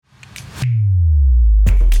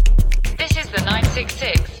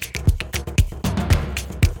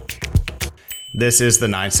This is the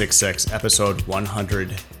 966, episode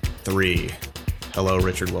 103. Hello,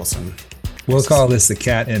 Richard Wilson. We'll call this the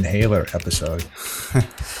cat inhaler episode.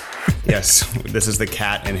 Yes, this is the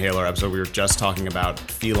cat inhaler episode. We were just talking about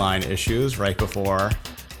feline issues right before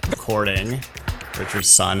recording. Richard's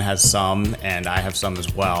son has some, and I have some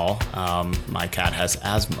as well. My cat has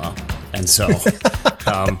asthma, and so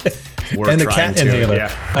we're and the trying cat to. inhaler.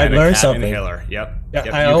 Yeah, I and learned cat something. Inhaler. Yep. Yeah,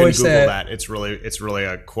 Yep. I You always can Google say that. It's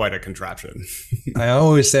really quite a contraption. I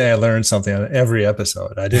always say I learned something on every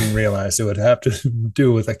episode. I didn't realize it would have to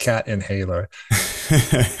do with a cat inhaler.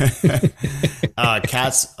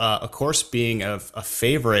 Cats, of course, being a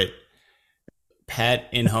favorite pet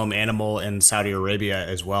in-home animal in Saudi Arabia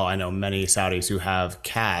as well. I know many Saudis who have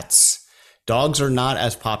cats. Dogs are not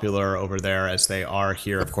as popular over there as they are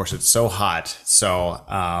here. Of course, it's so hot. So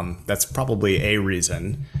that's probably a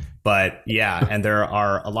reason. But yeah, and there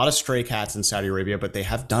are a lot of stray cats in Saudi Arabia, but they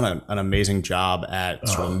have done an amazing job at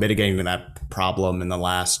sort of mitigating that problem in the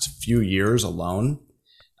last few years alone,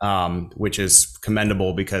 which is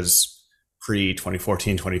commendable because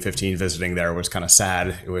pre-2014, 2015 visiting there was kind of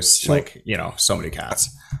sad. It was so many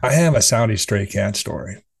cats. I have a Saudi stray cat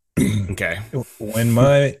story. Okay. When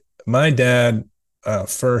my dad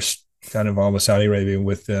first got involved with Saudi Arabia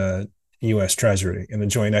with the U.S. Treasury and the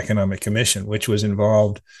Joint Economic Commission, which was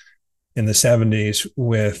involved in the 70s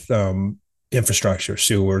with infrastructure,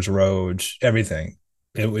 sewers, roads, everything.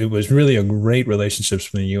 It was really a great relationship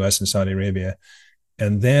between the U.S. and Saudi Arabia.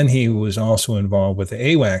 And then he was also involved with the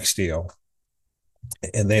AWACS deal.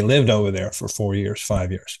 And they lived over there for 5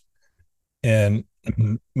 years. And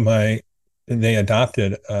they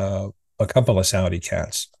adopted a couple of Saudi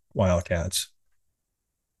cats, wild cats.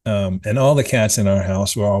 And all the cats in our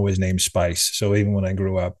house were always named Spice. So even when I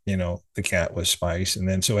grew up, the cat was Spice. And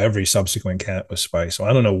then so every subsequent cat was Spice. So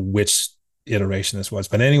I don't know which iteration this was.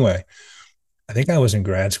 But anyway, I think I was in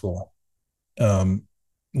grad school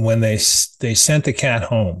when they sent the cat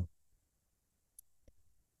home.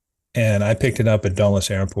 And I picked it up at Dulles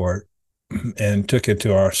Airport and took it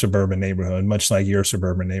to our suburban neighborhood, much like your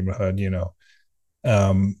suburban neighborhood,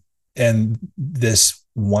 and this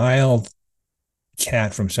wild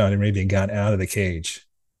cat from Saudi Arabia got out of the cage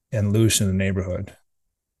and loose in the neighborhood.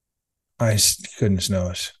 Goodness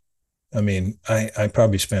knows. I mean, I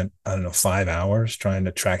probably spent, 5 hours trying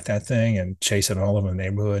to track that thing and chase it all over the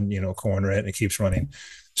neighborhood, corner it, and it keeps running.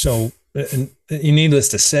 So needless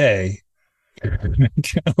to say, I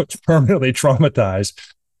was permanently traumatized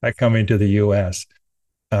by coming to the U.S.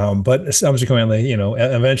 But subsequently,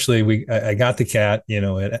 eventually I got the cat,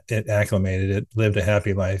 it acclimated, it lived a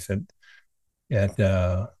happy life at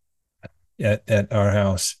our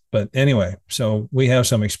house. But anyway, so we have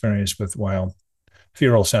some experience with wild,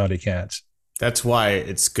 feral Saudi cats. That's why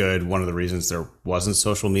it's good. One of the reasons there wasn't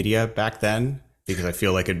social media back then, because I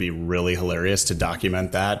feel like it'd be really hilarious to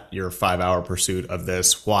document that, your 5-hour pursuit of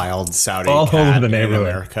this wild Saudi all cat over the in neighborhood.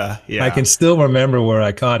 America. Yeah. I can still remember where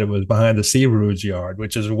I caught it. Was behind the Searood's yard,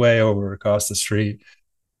 which is way over across the street.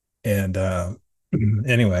 And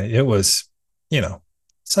anyway, it was,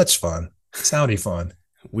 such fun, Saudi fun.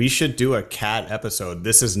 We should do a cat episode.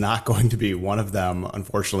 This is not going to be one of them.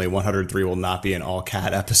 Unfortunately, 103 will not be an all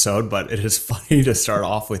cat episode, but it is funny to start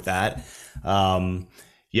off with that.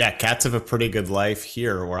 Yeah, cats have a pretty good life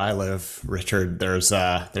here where I live, Richard. There's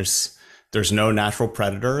no natural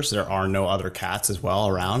predators. There are no other cats as well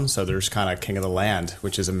around. So there's kind of king of the land,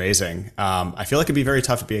 which is amazing. I feel like it'd be very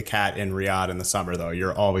tough to be a cat in Riyadh in the summer, though.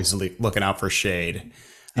 You're always looking out for shade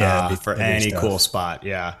for any cool spot.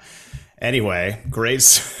 Yeah. Anyway, great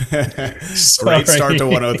start to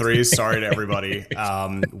 103. Sorry to everybody.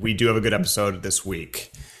 We do have a good episode this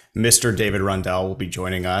week. Mr. David Rundell will be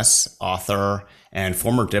joining us, author and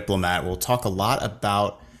former diplomat. We'll talk a lot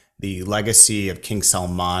about the legacy of King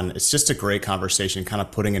Salman. It's just a great conversation, kind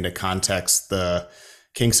of putting into context the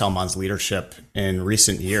King Salman's leadership in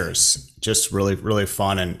recent years. Just really, really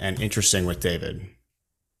fun and interesting with David.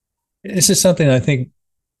 This is something I think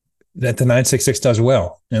that the 966 does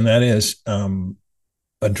well, and that is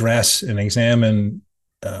address and examine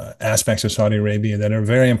aspects of Saudi Arabia that are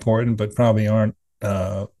very important, but probably aren't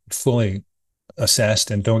fully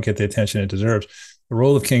assessed and don't get the attention it deserves. The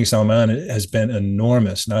role of King Salman has been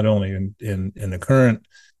enormous, not only in the current,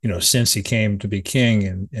 since he came to be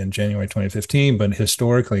king in January 2015, but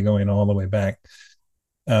historically going all the way back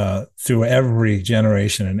through every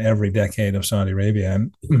generation and every decade of Saudi Arabia.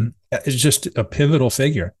 And it's just a pivotal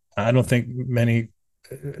figure. I don't think many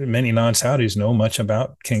non-Saudis know much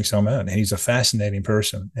about King Salman. He's a fascinating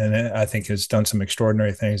person, and I think has done some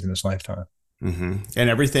extraordinary things in his lifetime. Mm-hmm. And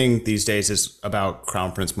everything these days is about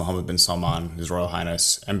Crown Prince Mohammed bin Salman, His Royal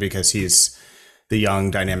Highness, and because he's the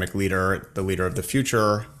young dynamic leader, the leader of the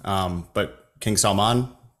future. But King Salman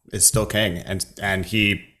is still king, and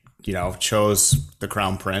he chose the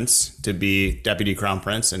crown prince to be deputy crown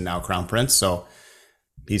prince and now crown prince. So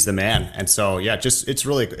he's the man. And so, yeah, just it's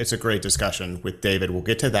a great discussion with David. We'll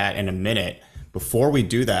get to that in a minute. Before we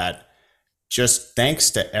do that, just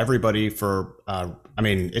thanks to everybody for, I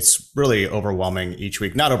mean, it's really overwhelming each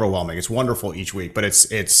week. Not overwhelming. It's wonderful each week, but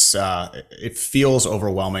it feels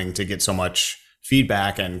overwhelming to get so much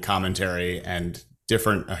feedback and commentary and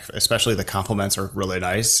different, especially the compliments are really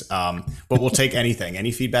nice. But we'll take anything,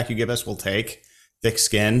 any feedback you give us, we'll take. Thick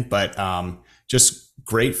skin, but just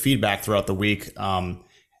great feedback throughout the week. And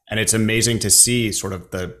it's amazing to see sort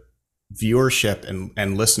of the viewership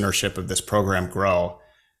and listenership of this program grow.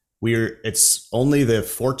 It's only the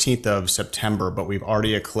 14th of September, but we've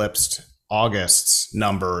already eclipsed August's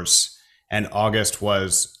numbers, and August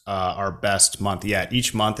was our best month yet.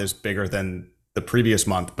 Each month is bigger than the previous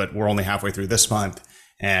month, but we're only halfway through this month.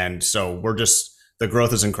 And so the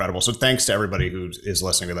growth is incredible. So thanks to everybody who is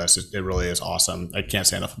listening to this. It really is awesome. I can't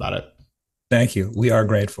say enough about it. Thank you. We are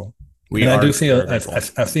grateful. I do feel, I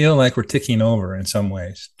feel like we're ticking over in some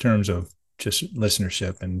ways in terms of just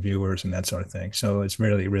listenership and viewers and that sort of thing. So it's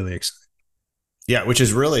really, really exciting. Yeah, which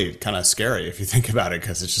is really kind of scary if you think about it,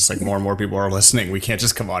 because it's just like more and more people are listening. We can't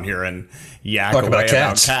just come on here and yak talk away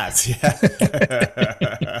about cats. Yeah.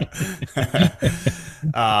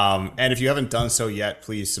 And if you haven't done so yet,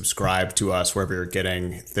 please subscribe to us wherever you're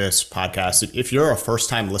getting this podcast. If you're a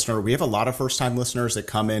first-time listener, we have a lot of first-time listeners that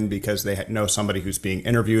come in because they know somebody who's being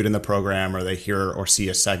interviewed in the program, or they hear or see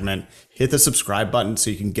a segment. Hit the subscribe button so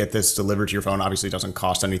you can get this delivered to your phone. Obviously, it doesn't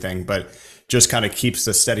cost anything, but just kind of keeps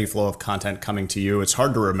the steady flow of content coming to you. It's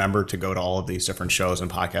hard to remember to go to all of these different shows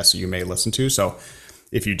and podcasts that you may listen to. So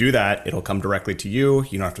if you do that, it'll come directly to you.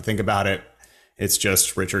 You don't have to think about it. It's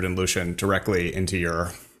just Richard and Lucian directly into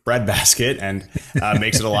your breadbasket, and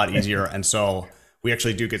makes it a lot easier. And so we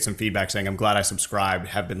actually do get some feedback saying, I'm glad I subscribed,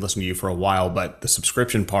 have been listening to you for a while, but the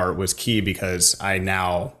subscription part was key because I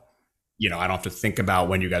now, I don't have to think about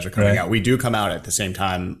when you guys are coming out. We do come out at the same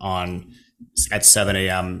time at 7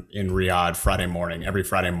 a.m. in Riyadh every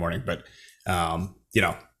Friday morning. But,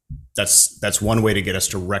 that's one way to get us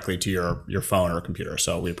directly to your phone or computer.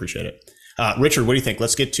 So we appreciate it. Richard, what do you think?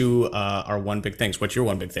 Let's get to our one big things. What's your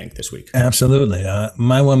one big thing this week? Absolutely.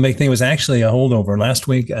 My one big thing was actually a holdover. Last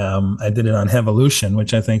week, I did it on evolution,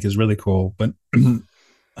 which I think is really cool. But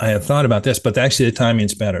I had thought about this, but actually the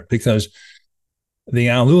timing's better because the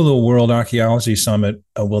Alulu World Archaeology Summit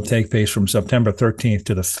will take place from September 13th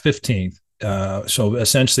to the 15th. So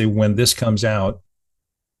essentially, when this comes out,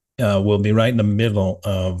 we'll be right in the middle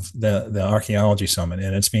of the Archaeology Summit,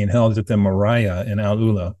 and it's being held at the Maraya in Al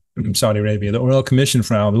Ula, Saudi Arabia. The Royal Commission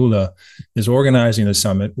for Al Ula is organizing a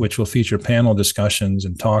summit, which will feature panel discussions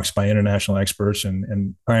and talks by international experts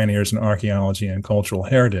and pioneers in archaeology and cultural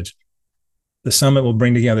heritage. The summit will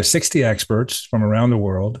bring together 60 experts from around the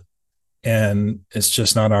world, and it's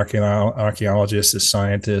just not archaeologists, it's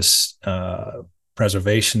scientists,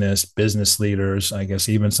 preservationists, business leaders, I guess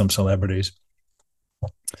even some celebrities.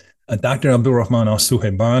 Dr. Abdurrahman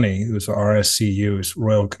Al-Suhaibani, who's the RSCU's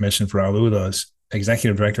Royal Commission for Al Ula's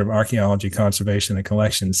Executive Director of Archaeology, Conservation, and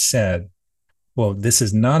Collections, said, well, this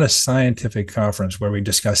is not a scientific conference where we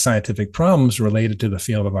discuss scientific problems related to the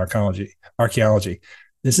field of archaeology.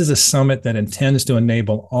 This is a summit that intends to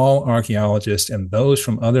enable all archaeologists and those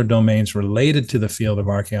from other domains related to the field of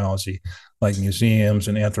archaeology, like museums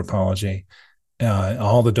and anthropology,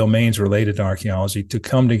 all the domains related to archaeology, to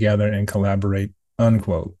come together and collaborate,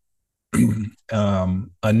 unquote.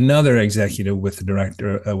 Another executive with the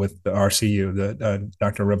director with the RCU,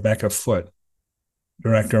 Dr. Rebecca Foote,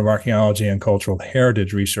 Director of Archaeology and Cultural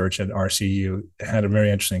Heritage Research at RCU, had a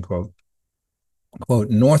very interesting quote. Quote,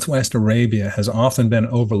 Northwest Arabia has often been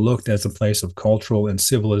overlooked as a place of cultural and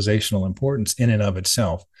civilizational importance in and of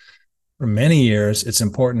itself. For many years, its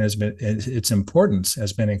importance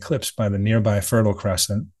has been eclipsed by the nearby Fertile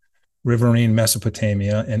Crescent, riverine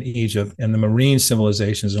Mesopotamia and Egypt, and the marine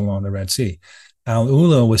civilizations along the Red Sea. Al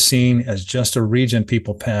Ula was seen as just a region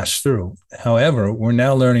people passed through. However, we're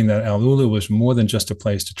now learning that Al Ula was more than just a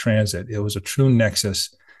place to transit. It was a true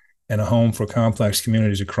nexus and a home for complex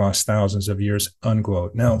communities across thousands of years,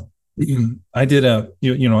 unquote. Now, I did I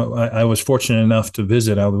was fortunate enough to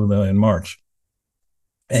visit Al Ula in March.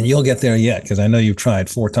 And you'll get there yet, because I know you've tried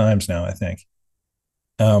 4 times now, I think.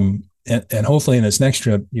 And hopefully in this next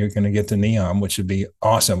trip, you're going to get to Neom, which would be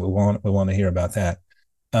awesome. We want to hear about that.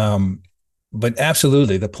 But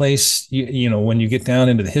absolutely, the place, when you get down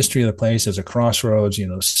into the history of the place, as a crossroads,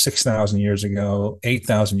 6,000 years ago,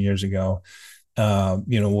 8,000 years ago,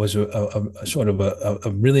 was a sort of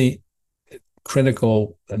a really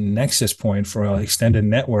critical nexus point for an extended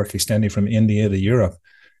network extending from India to Europe.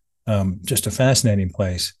 Just a fascinating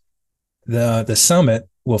place. The summit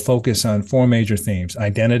will focus on four major themes: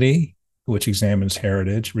 identity, which examines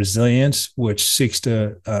heritage; resilience, which seeks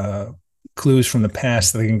to clues from the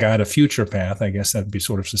past that can guide a future path. I guess that'd be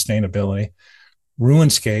sort of sustainability.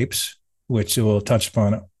 Ruinscapes, which will touch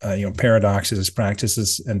upon paradoxes,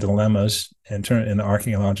 practices, and dilemmas in the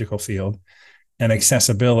archaeological field; and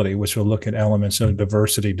accessibility, which will look at elements of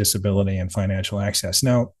diversity, disability, and financial access.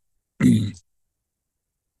 Now,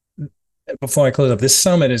 before I close up, this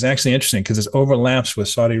summit is actually interesting because it overlaps with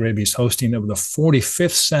Saudi Arabia's hosting of the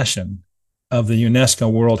 45th session of the UNESCO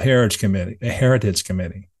World Heritage Committee.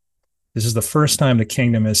 This is the first time the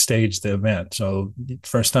kingdom has staged the event. So,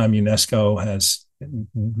 first time UNESCO has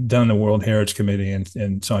done the World Heritage Committee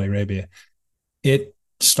in Saudi Arabia. It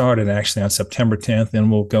started actually on September 10th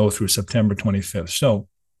and will go through September 25th. So,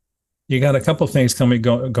 you got a couple of things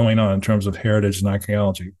going on in terms of heritage and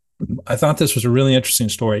archaeology. I thought this was a really interesting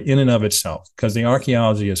story in and of itself because the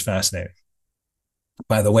archaeology is fascinating.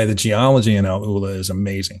 By the way, the geology in Al Ula is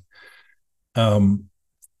amazing.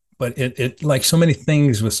 But it like so many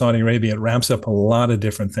things with Saudi Arabia, it wraps up a lot of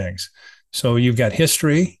different things. So you've got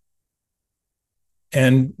history,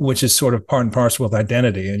 and which is sort of part and parcel with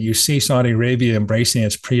identity. And you see Saudi Arabia embracing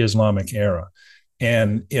its pre-Islamic era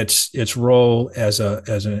and its role as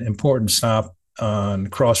an important stop on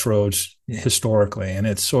crossroads historically, and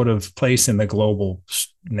its sort of place in the global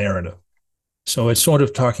narrative. So it's sort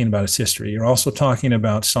of talking about its history. You're also talking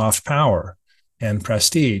about soft power and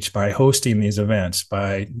prestige by hosting these events,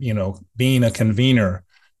 by being a convener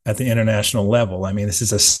at the international level. I mean, this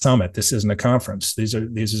is a summit. This isn't a conference. This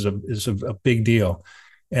is a big deal.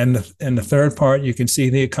 And the third part, you can see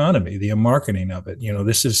the economy, the marketing of it.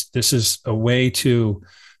 This is a way to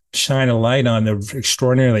shine a light on the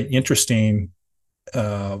extraordinarily interesting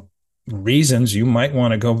reasons you might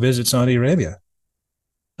want to go visit Saudi Arabia.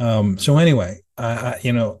 So anyway,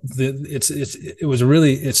 it's a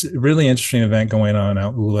really interesting event going on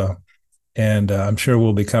out Ula, and I'm sure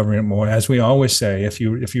we'll be covering it more. As we always say, if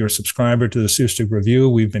you're a subscriber to the Sustic Review,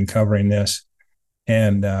 we've been covering this,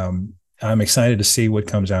 and I'm excited to see what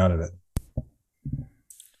comes out of it.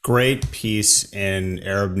 Great piece in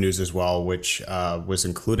Arab News as well, which was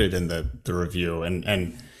included in the review,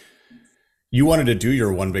 and you wanted to do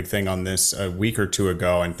your one big thing on this a week or two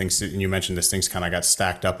ago, and you mentioned this things kind of got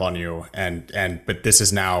stacked up on you, but this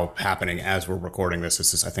is now happening as we're recording this.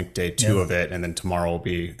 This is, I think, day 2 of it, and then tomorrow will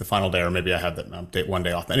be the final day, or maybe I have that one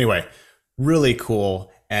day off. But anyway, really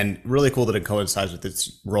cool, and really cool that it coincides with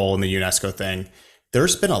its role in the UNESCO thing.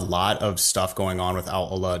 There's been a lot of stuff going on with Al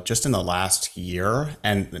Ula just in the last year,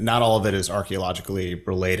 and not all of it is archaeologically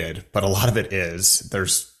related, but a lot of it is.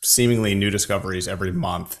 There's seemingly new discoveries every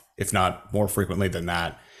month, if not more frequently than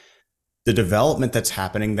that. The development that's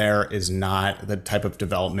happening there is not the type of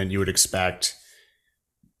development you would expect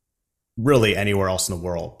really anywhere else in the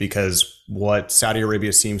world, because what Saudi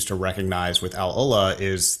Arabia seems to recognize with Al Ula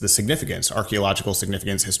is the significance, archaeological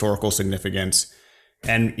significance, historical significance,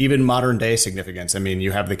 and even modern day significance. I mean,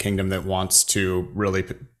 you have the kingdom that wants to really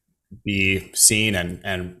be seen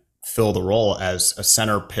and fill the role as a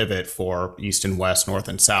center pivot for East and West, North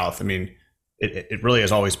and South. I mean, it really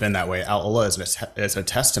has always been that way. Al Ula is a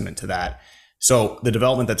testament to that. So the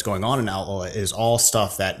development that's going on in Al Ula is all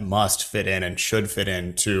stuff that must fit in and should fit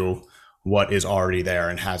into what is already there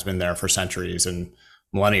and has been there for centuries and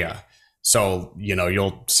millennia. So,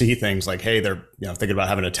 you'll see things like, hey, they're thinking about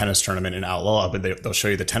having a tennis tournament in Al Ula, but they'll show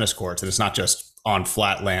you the tennis courts, and it's not just on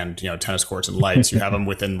flat land, tennis courts and lights. You have them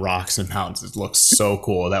within rocks and mountains. It looks so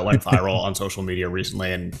cool. That went viral on social media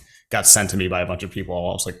recently and got sent to me by a bunch of people.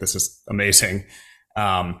 I was like, this is amazing.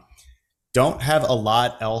 Don't have a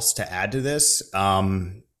lot else to add to this.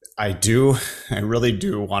 I really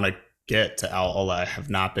do want to get to Al Ula. I have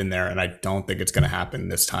not been there, and I don't think it's going to happen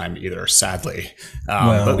this time either, sadly.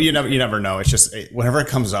 But you never know. It's just whenever it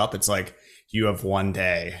comes up, it's like you have one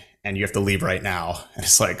day and you have to leave right now. And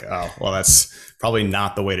it's like, oh, well, that's probably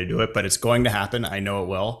not the way to do it, but it's going to happen. I know it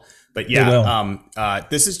will. But yeah,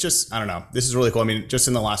 this is just, I don't know. This is really cool. I mean, just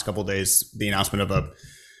in the last couple of days, the announcement of a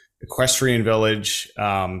equestrian village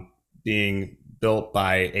being built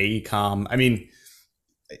by AECOM. I mean,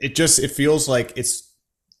 it feels like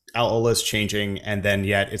Al Ula is changing, and then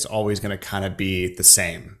yet it's always going to kind of be the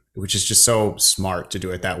same, which is just so smart to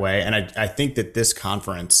do it that way. And I think that this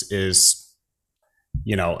conference is,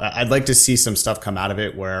 I'd like to see some stuff come out of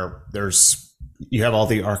it where there's you have all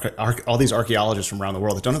all these archaeologists from around the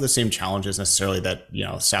world that don't have the same challenges necessarily that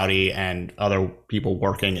Saudi and other people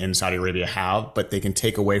working in Saudi Arabia have, but they can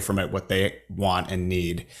take away from it what they want and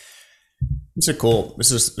need. This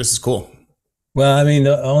is cool. Well, I mean,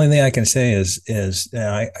 the only thing I can say is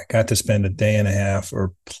I got to spend a day and a half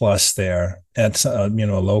or plus there at a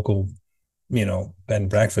local bed and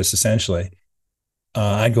breakfast essentially.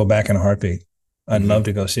 I'd go back in a heartbeat. I'd love Hmm.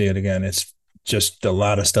 to go see it again. It's just a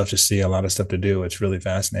lot of stuff to see, a lot of stuff to do. It's really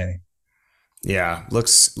fascinating. Yeah,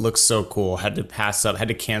 looks so cool. Had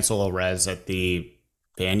to cancel a res at the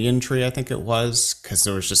banyan tree, I think it was, because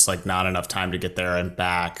there was just like not enough time to get there and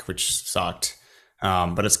back, which sucked.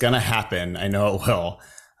 But it's gonna happen. I know it will.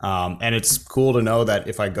 And it's cool to know that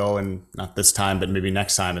if I go, and not this time, but maybe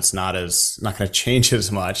next time, it's not gonna change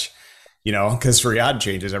as much, because Riyadh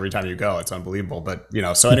changes every time you go. It's unbelievable. But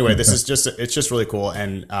so anyway, it's just really cool.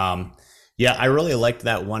 And yeah, I really liked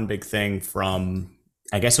that one big thing from,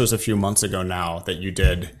 I guess it was a few months ago now, that you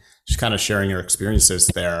did, just kind of sharing your experiences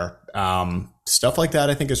there. Stuff like that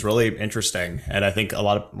I think is really interesting, and I think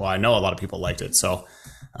I know a lot of people liked it. So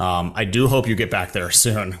I do hope you get back there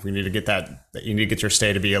soon. We need to get that. You need to get your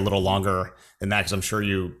stay to be a little longer than that, because I'm sure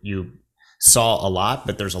you saw a lot,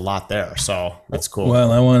 but there's a lot there. So that's cool.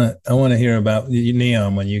 Well, I want to hear about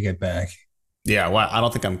Neon when you get back. Yeah, well, I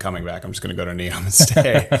don't think I'm coming back. I'm just going to go to Neom and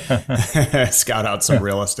stay, scout out some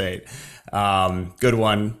real estate. Good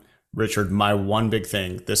one, Richard. My one big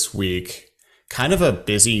thing this week, kind of a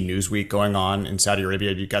busy news week going on in Saudi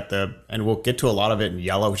Arabia. You got and we'll get to a lot of it in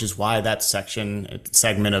yellow, which is why that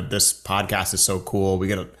segment of this podcast is so cool. We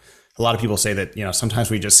get a lot of people say that,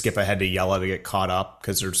 sometimes we just skip ahead to yellow to get caught up,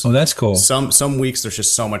 because there's Oh, that's cool. some weeks there's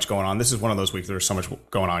just so much going on. This is one of those weeks there's so much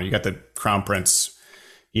going on. You got the Crown Prince,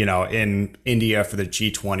 in India for the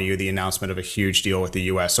G20, the announcement of a huge deal with the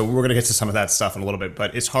US. So we're going to get to some of that stuff in a little bit,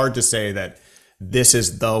 but it's hard to say that this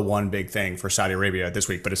is the one big thing for Saudi Arabia this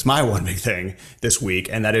week, but it's my one big thing this week.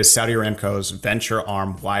 And that is Saudi Aramco's venture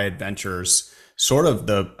arm, Wyatt Ventures, sort of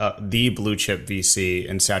the blue chip VC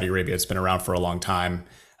in Saudi Arabia. It's been around for a long time.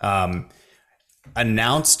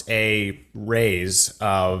 Announced a raise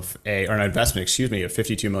or an investment, of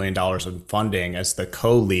 $52 million in funding as the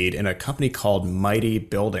co-lead in a company called Mighty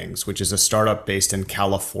Buildings, which is a startup based in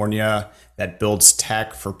California that builds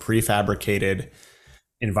tech for prefabricated,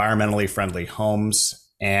 environmentally friendly homes.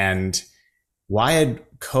 And Wyatt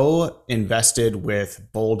co-invested with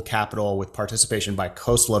Bold Capital with participation by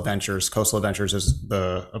Khosla Ventures. Khosla Ventures is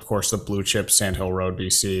of course, the blue chip Sand Hill Road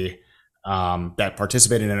VC that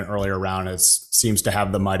participated in an earlier round. Seems to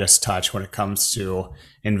have the Midas touch when it comes to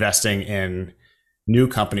investing in new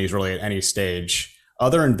companies really at any stage.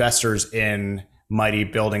 Other investors in Mighty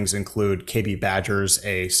Buildings include KB Badgers,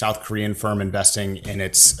 a South Korean firm investing in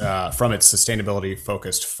from its sustainability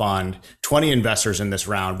focused fund. 20 investors in this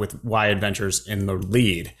round, with Wyatt Ventures in the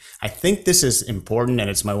lead. I think this is important, and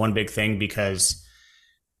it's my one big thing because,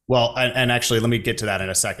 well, and actually, let me get to that in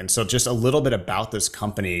a second. So just a little bit about this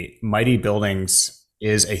company. Mighty Buildings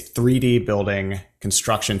is a 3D building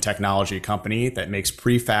construction technology company that makes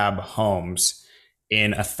prefab homes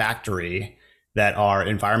in a factory that are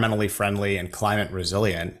environmentally friendly and climate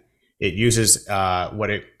resilient. It uses what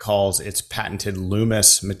it calls its patented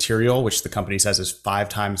Loomis material, which the company says is 5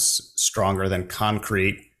 times stronger than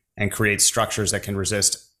concrete, and creates structures that can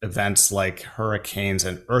resist events like hurricanes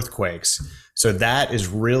and earthquakes. So that is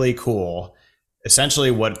really cool. Essentially,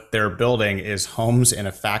 what they're building is homes in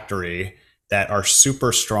a factory that are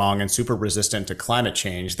super strong and super resistant to climate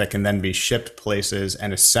change, that can then be shipped places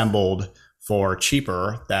and assembled for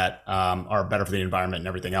cheaper, that are better for the environment and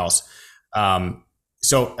everything else.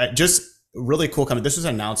 So just really cool company. This was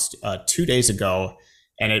announced 2 days ago,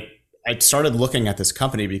 and I started looking at this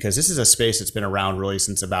company because this is a space that's been around really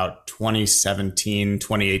since about 2017,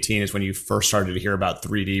 2018 is when you first started to hear about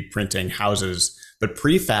 3D printing houses. But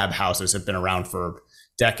prefab houses have been around for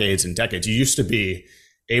decades and decades. You used to be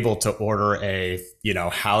able to order a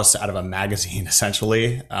house out of a magazine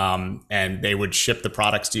essentially, and they would ship the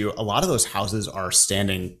products to you. A lot of those houses are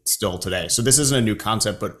standing still today. So this isn't a new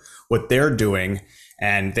concept, but what they're doing,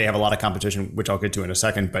 and they have a lot of competition, which I'll get to in a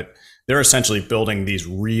second, but they're essentially building these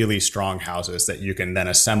really strong houses that you can then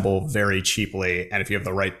assemble very cheaply. And if you have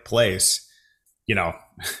the right place,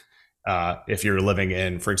 if you're living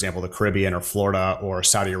in, for example, the Caribbean or Florida or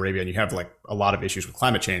Saudi Arabia, and you have like a lot of issues with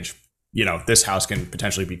climate change, this house can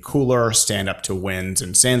potentially be cooler, stand up to winds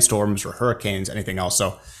and sandstorms or hurricanes, anything else.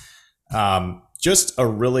 So just a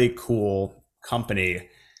really cool company.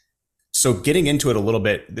 So getting into it a little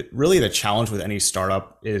bit, really the challenge with any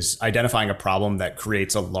startup is identifying a problem that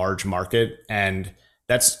creates a large market. And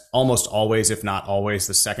that's almost always, if not always,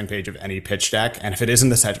 the second page of any pitch deck. And if it isn't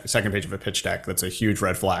the second page of a pitch deck, that's a huge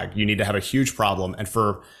red flag. You need to have a huge problem. And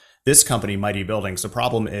for this company, Mighty Buildings, the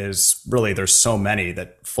problem is really there's so many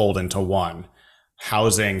that fold into one.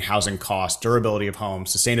 Housing cost, durability of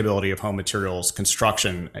homes, sustainability of home materials,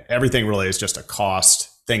 construction, everything really is just a cost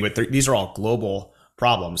thing. But these are all global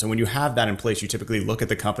problems. And when you have that in place, you typically look at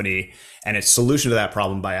the company and its solution to that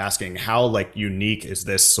problem by asking how like unique is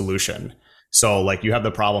this solution? So like you have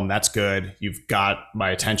the problem, that's good. You've got my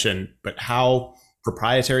attention, but how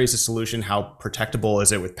proprietary is the solution? How protectable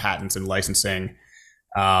is it with patents and licensing?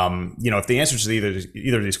 If the answers to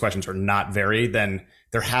either of these questions are not very, then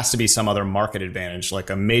there has to be some other market advantage, like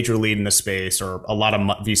a major lead in the space or a lot of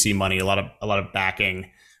VC money, a lot of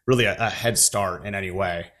backing, really a head start in any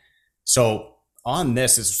way. So on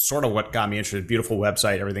this is sort of what got me interested. Beautiful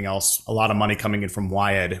website, everything else, a lot of money coming in from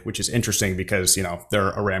Wyeth, which is interesting because,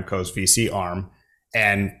 they're Aramco's VC arm,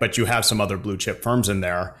 but you have some other blue chip firms in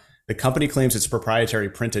there. The company claims its proprietary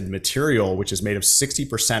printed material, which is made of 60%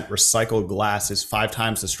 recycled glass, is 5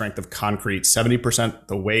 times the strength of concrete, 70%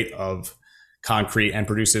 the weight of concrete, and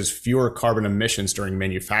produces fewer carbon emissions during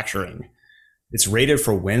manufacturing. It's rated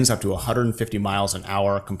for winds up to 150 miles an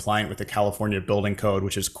hour, compliant with the California Building Code,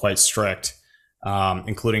 which is quite strict,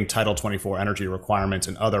 including Title 24 energy requirements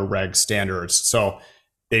and other reg standards. So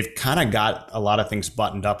they've kind of got a lot of things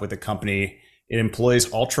buttoned up with the company. It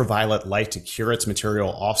employs ultraviolet light to cure its material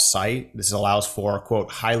off-site. This allows for, quote,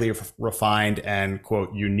 highly refined and,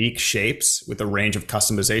 quote, unique shapes with a range of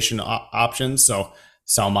customization options. So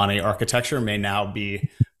Salman architecture may now be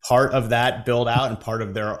part of that build out and part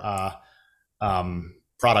of their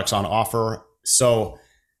products on offer. So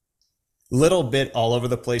little bit all over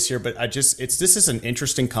the place here, but this is an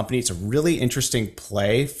interesting company. It's a really interesting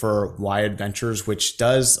play for Wyeth Ventures, which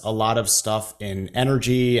does a lot of stuff in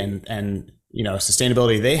energy and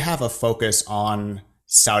sustainability. They have a focus on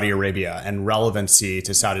Saudi Arabia and relevancy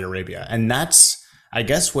to Saudi Arabia. And that's, I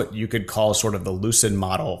guess, what you could call sort of the Lucid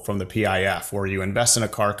model from the PIF, where you invest in a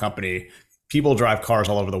car company. People drive cars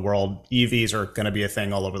all over the world. EVs are going to be a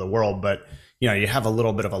thing all over the world, but you have a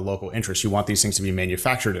little bit of a local interest. You want these things to be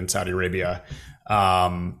manufactured in Saudi Arabia.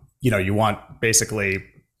 You want basically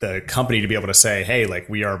the company to be able to say, hey, like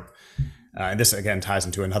we are, and this again ties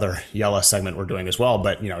into another Yella segment we're doing as well,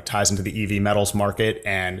 but ties into the EV metals market,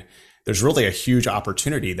 and there's really a huge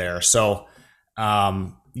opportunity there. So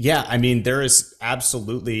there is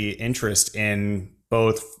absolutely interest in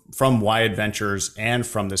both from Wyeth Ventures and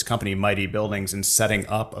from this company Mighty Buildings in setting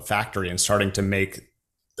up a factory and starting to make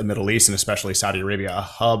the Middle East and especially Saudi Arabia a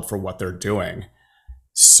hub for what they're doing.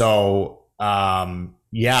 So prefab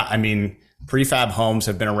homes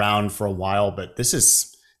have been around for a while, but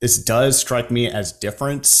this does strike me as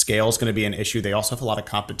different. Scale is going to be an issue. They also have a lot of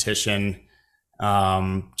competition.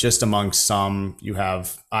 Just among some, you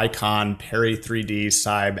have Icon, Perry 3D,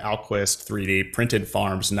 Saib, Alquist 3D, Printed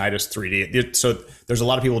Farms, Nidus 3D. So there's a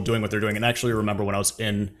lot of people doing what they're doing. And actually remember when I was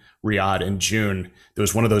in Riyadh in June, there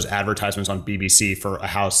was one of those advertisements on BBC for a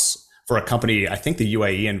house, for a company I think the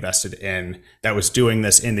UAE invested in, that was doing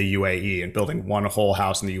this in the UAE and building one whole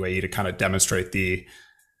house in the UAE to kind of demonstrate the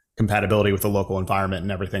compatibility with the local environment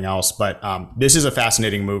and everything else. But this is a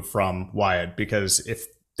fascinating move from Wyeth, because if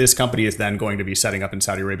this company is then going to be setting up in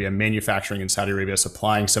Saudi Arabia, manufacturing in Saudi Arabia,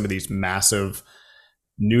 supplying some of these massive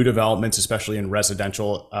new developments, especially in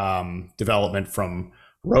residential development from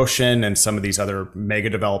Roshan and some of these other mega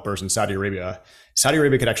developers in Saudi Arabia. Saudi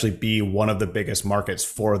Arabia could actually be one of the biggest markets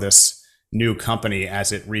for this new company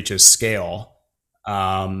as it reaches scale.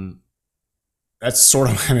 That's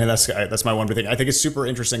sort of, that's my one big thing. I think it's super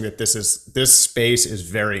interesting that this space is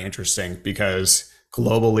very interesting because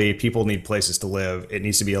globally people need places to live. It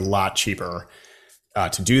needs to be a lot cheaper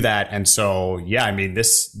to do that. And so,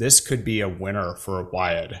 this could be a winner for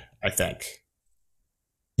Wyeth, I think.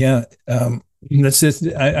 Yeah. That's just,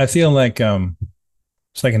 I feel like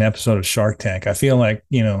it's like an episode of Shark Tank. I feel like,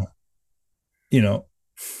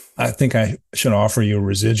 I think I should offer you a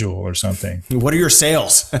residual or something. What are your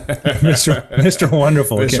sales? Mr.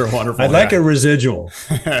 Wonderful. Mr. Wonderful. I'd like a residual.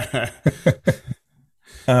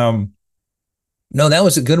 No, that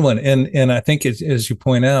was a good one. And I think it's, as you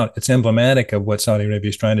point out, it's emblematic of what Saudi Arabia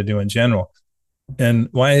is trying to do in general. And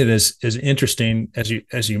why it is interesting,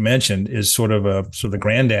 as you mentioned, is sort of the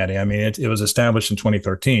granddaddy. I mean, it was established in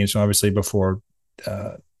 2013, so obviously before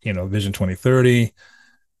Vision 2030.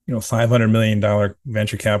 $500 million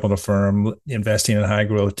venture capital firm investing in high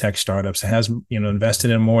growth tech startups. It has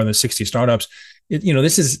invested in more than 60 startups.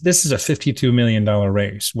 This is a $52 million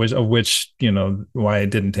raise, of which why it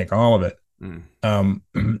didn't take all of it.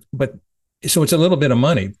 But so it's a little bit of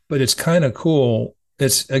money, but it's kind of cool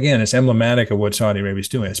it's emblematic of what Saudi Arabia is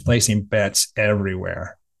doing. It's placing bets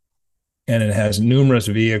everywhere, and it has numerous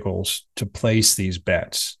vehicles to place these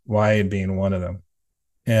bets. Wyatt being one of them.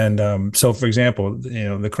 And so, for example,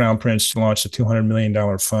 the Crown Prince launched a $200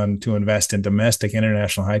 million fund to invest in domestic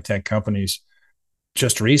international high tech companies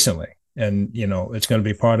just recently, and it's going to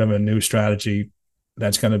be part of a new strategy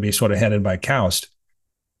that's going to be sort of headed by Kaust.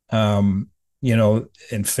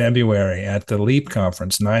 In February at the LEAP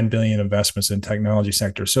conference, 9 billion investments in technology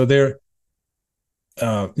sector. So they're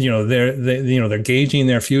gauging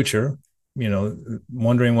their future,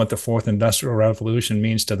 wondering what the fourth industrial revolution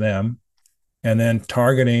means to them, and then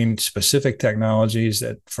targeting specific technologies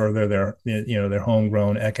that further their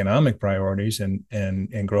homegrown economic priorities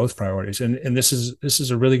and growth priorities. And this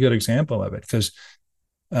is a really good example of it, because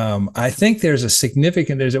I think there's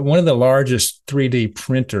one of the largest 3D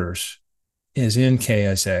printers is in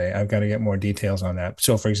KSA. I've got to get more details on that.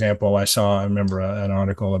 So, for example, I remember an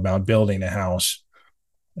article about building a house,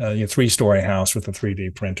 a 3-story house with a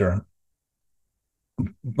 3D printer,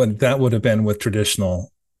 but that would have been with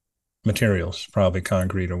traditional materials, probably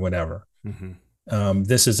concrete or whatever. Mm-hmm.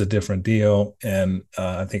 This is a different deal, and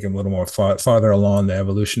I think a little more farther along the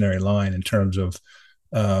evolutionary line in terms of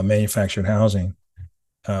manufactured housing.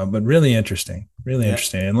 But really interesting.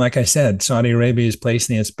 And like I said, Saudi Arabia is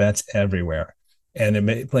placing its bets everywhere, and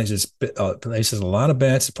it places a lot of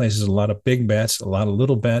bets. It places a lot of big bets, a lot of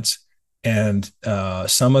little bets, and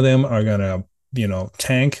some of them are going to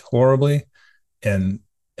tank horribly, and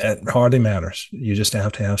it hardly matters. You just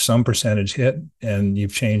have to have some percentage hit, and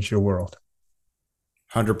you've changed your world.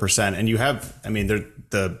 100%. And you have,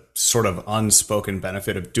 the sort of unspoken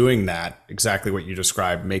benefit of doing that, exactly what you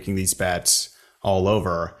described, making these bets all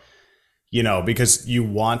over, because you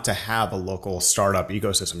want to have a local startup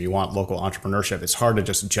ecosystem. You want local entrepreneurship. It's hard to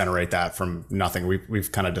just generate that from nothing.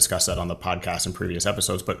 We've kind of discussed that on the podcast in previous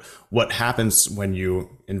episodes. But what happens when you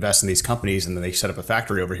invest in these companies and then they set up a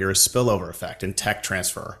factory over here is spillover effect and tech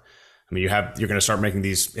transfer. You're going to start making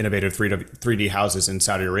these innovative 3D houses in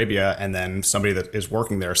Saudi Arabia, and then somebody that is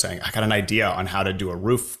working there saying, I got an idea on how to do a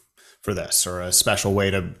roof for this, or a special way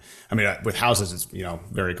to, with houses, it's,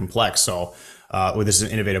 very complex. So this is an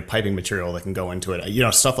innovative piping material that can go into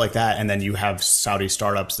it, stuff like that. And then you have Saudi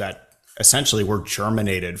startups that essentially were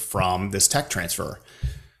germinated from this tech transfer.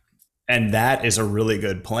 And that is a really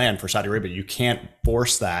good plan for Saudi Arabia. You can't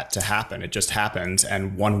force that to happen. It just happens.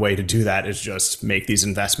 And one way to do that is just make these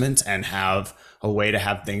investments and have a way to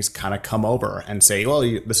have things kind of come over and say, well,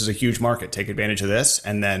 this is a huge market, take advantage of this.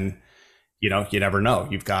 And then, you never know.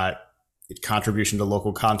 You've got contribution to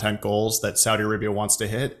local content goals that Saudi Arabia wants to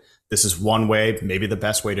hit. This is one way, maybe the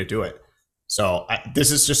best way to do it. So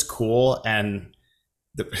this is just cool. And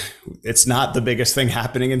it's not the biggest thing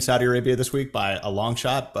happening in Saudi Arabia this week by a long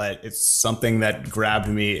shot, but it's something that grabbed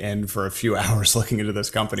me in for a few hours looking into this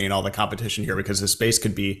company and all the competition here, because the space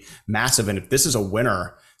could be massive. And if this is a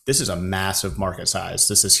winner, this is a massive market size.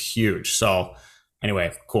 This is huge. So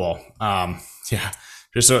anyway, cool.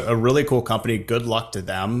 Just a really cool company. Good luck to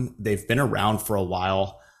them. They've been around for a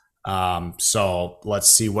while. So let's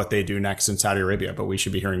see what they do next in Saudi Arabia, but we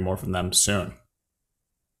should be hearing more from them soon.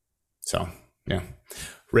 So, yeah.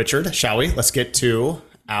 Richard, shall we? Let's get to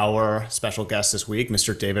our special guest this week,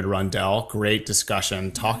 Mr. David Rundell. Great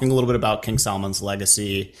discussion, talking a little bit about King Salman's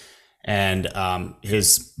legacy and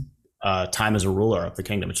his time as a ruler of the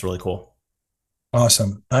kingdom. It's really cool.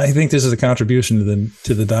 Awesome. I think this is a contribution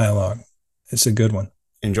to the dialogue. It's a good one.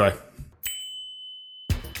 Enjoy.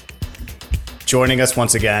 Joining us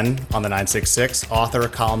once again on the 966, author,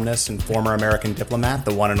 columnist, and former American diplomat,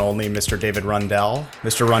 the one and only Mr. David Rundell.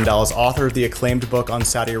 Mr. Rundell is author of the acclaimed book on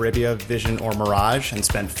Saudi Arabia, Vision or Mirage, and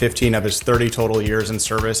spent 15 of his 30 total years in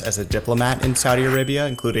service as a diplomat in Saudi Arabia,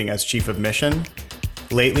 including as chief of mission.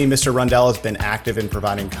 Lately, Mr. Rundell has been active in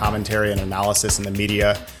providing commentary and analysis in the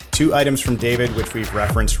media. 2 items from David, which we've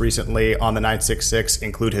referenced recently on the 966,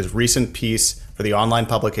 include his recent piece for the online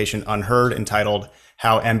publication Unheard, entitled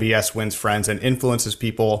How MBS Wins Friends and Influences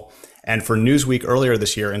People, and for Newsweek earlier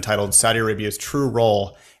this year, entitled Saudi Arabia's True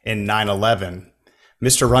Role in 9/11.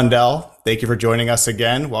 Mr. Rundell, thank you for joining us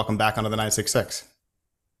again. Welcome back onto the 966.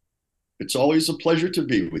 It's always a pleasure to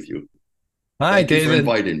be with you. Hi, David. Thank you for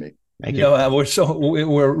inviting me. Thank you.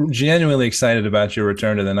 We're genuinely excited about your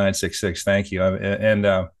return to the 966. Thank you.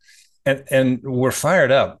 And we're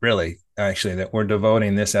fired up, really, actually, that we're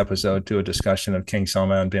devoting this episode to a discussion of King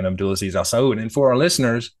Salman bin Abdulaziz Al Saud. And for our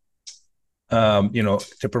listeners,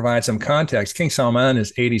 to provide some context, King Salman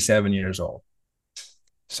is 87 years old.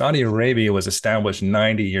 Saudi Arabia was established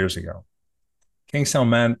 90 years ago. King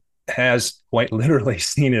Salman has quite literally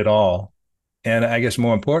seen it all. and I guess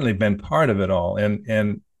more importantly, been part of it all.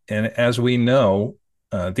 And as we know,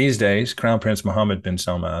 these days, Crown Prince Mohammed bin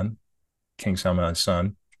Salman, King Salman's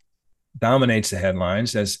son, dominates the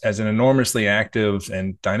headlines as an enormously active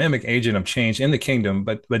and dynamic agent of change in the kingdom.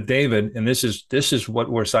 But David, and this is what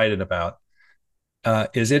we're cited about.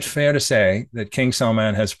 Is it fair to say that King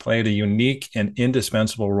Salman has played a unique and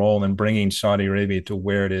indispensable role in bringing Saudi Arabia to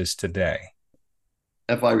where it is today?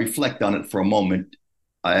 If I reflect on it for a moment,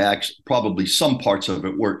 I actually probably some parts of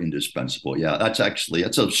it were indispensable. Yeah, that's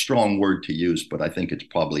a strong word to use, but I think it's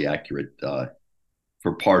probably accurate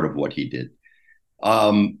for part of what he did.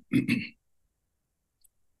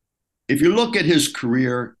 If you look at his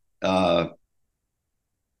career,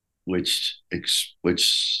 which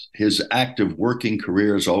his active working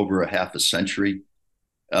career is over a half a century,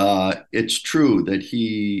 it's true that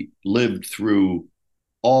he lived through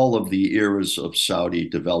all of the eras of Saudi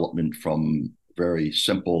development, from very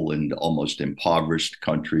simple and almost impoverished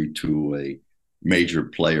country to a major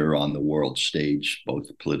player on the world stage, both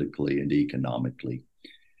politically and economically.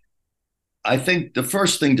 I think the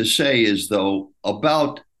first thing to say is, though,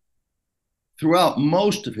 about throughout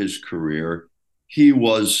most of his career, he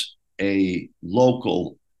was a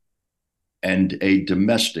local and a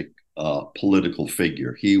domestic political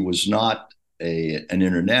figure. He was not an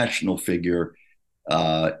international figure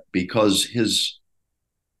because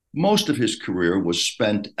most of his career was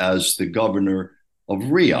spent as the governor of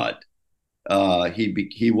Riyadh.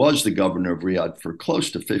 He was the governor of Riyadh for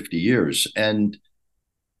close to 50 years. And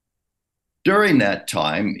during that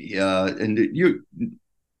time, he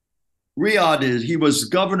was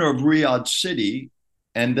governor of Riyadh City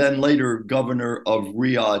and then later governor of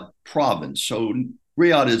Riyadh province. So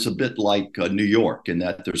Riyadh is a bit like New York in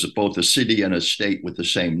that there's both a city and a state with the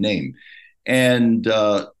same name. And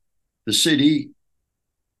the city,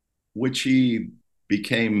 which he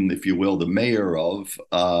became, if you will, the mayor of,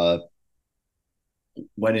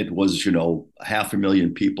 when it was,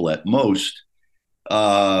 500,000 people at most,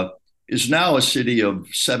 is now a city of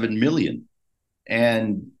 7 million.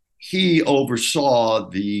 And he oversaw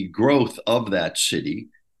the growth of that city,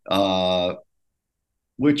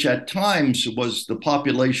 which at times the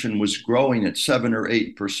population was growing at 7 or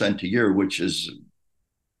 8% a year, which is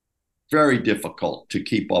very difficult to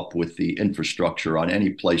keep up with the infrastructure on any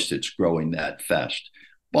place that's growing that fast.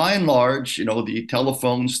 By and large, the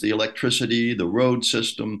telephones, the electricity, the road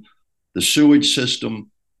system, the sewage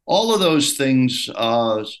system, all of those things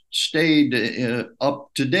stayed up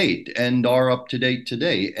to date and are up to date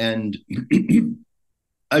today. And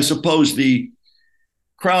I suppose the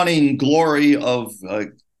crowning glory of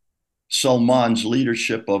Salman's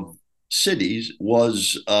leadership of cities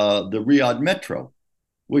was the Riyadh Metro,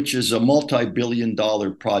 which is a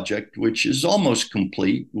multi-billion-dollar project, which is almost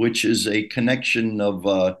complete, which is a connection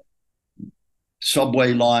of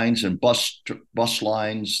subway lines and bus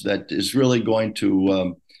lines that is really going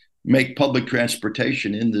to make public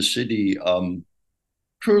transportation in the city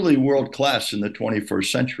truly world-class in the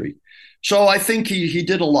 21st century. So I think he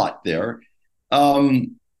did a lot there.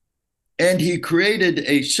 And he created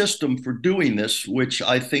a system for doing this, which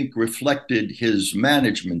I think reflected his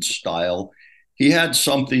management style. He had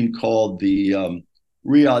something called the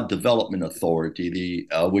Riyadh Development Authority,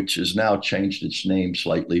 which has now changed its name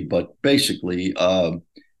slightly, but basically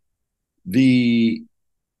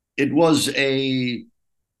it was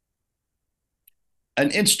an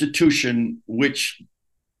institution which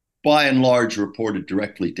by and large reported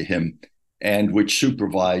directly to him and which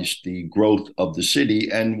supervised the growth of the city,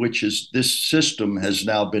 and this system has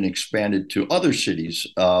now been expanded to other cities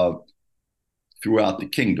throughout the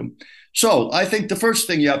kingdom. So I think the first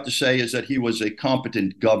thing you have to say is that he was a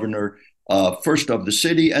competent governor, first of the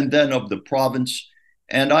city and then of the province.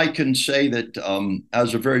 And I can say that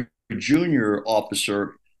as a very junior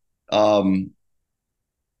officer,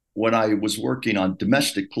 when I was working on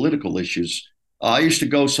domestic political issues, I used to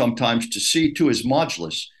go sometimes to see to his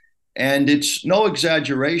majlis. And it's no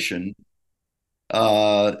exaggeration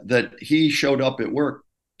that he showed up at work,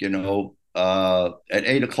 at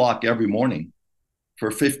 8 o'clock every morning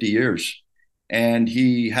for 50 years. And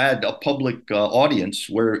he had a public audience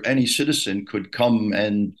where any citizen could come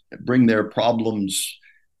and bring their problems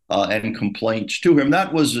and complaints to him.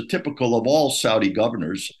 That was typical of all Saudi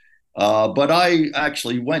governors. But I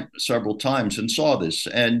actually went several times and saw this.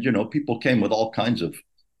 And, people came with all kinds of,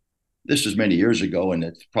 this is many years ago, and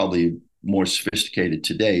it's probably more sophisticated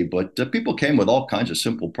today, but people came with all kinds of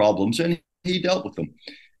simple problems and he dealt with them.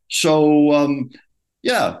 So,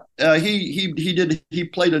 he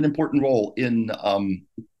played an important role in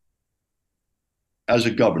as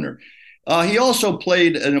a governor. He also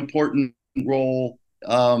played an important role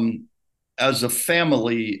as a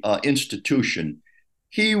family institution.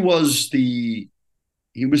 He was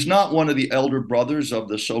not one of the elder brothers of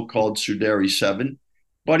the so-called Suderi Seven,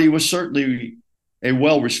 but he was certainly a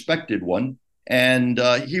well-respected one. And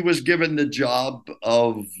he was given the job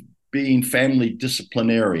of being family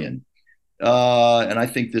disciplinarian. And I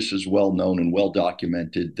think this is well known and well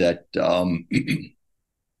documented that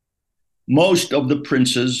most of the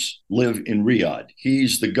princes live in Riyadh.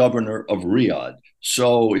 He's the governor of Riyadh.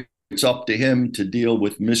 So it's up to him to deal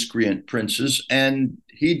with miscreant princes. And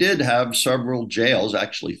he did have several jails,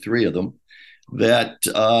 actually 3 of them, that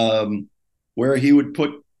where he would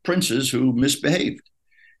put princes who misbehaved.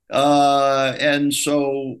 And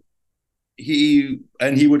so he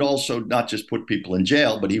would also not just put people in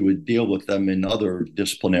jail, but he would deal with them in other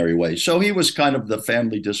disciplinary ways. So he was kind of the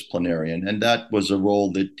family disciplinarian, and that was a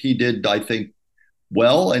role that he did, I think,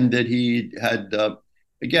 well, and that he had,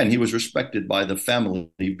 again, he was respected by the family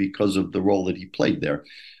because of the role that he played there.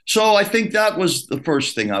 So I think that was the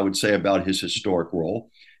first thing I would say about his historic role.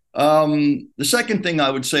 The second thing I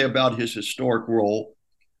would say about his historic role,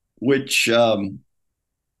 which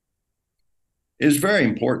is very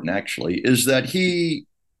important, actually, is that he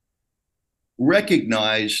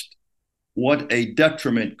recognized what a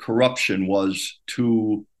detriment corruption was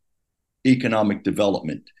to economic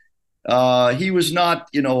development. He was not,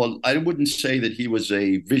 I wouldn't say that he was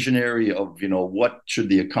a visionary of, what should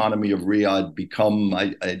the economy of Riyadh become.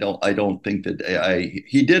 I don't think that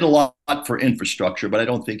he did a lot for infrastructure, but I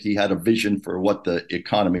don't think he had a vision for what the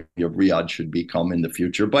economy of Riyadh should become in the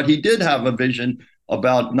future. But he did have a vision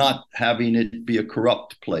about not having it be a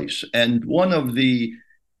corrupt place. And one of the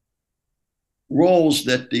roles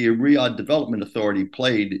that the Riyadh Development Authority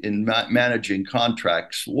played in managing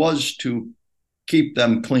contracts was to keep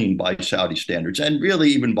them clean by Saudi standards, and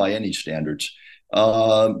really even by any standards.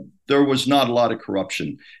 There was not a lot of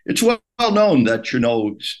corruption. It's well known that,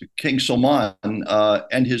 King Salman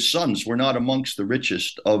and his sons were not amongst the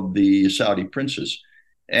richest of the Saudi princes.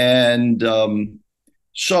 And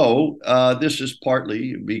so this is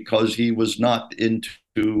partly because he was not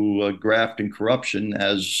into graft and corruption,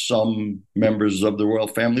 as some members of the royal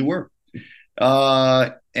family were.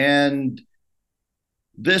 And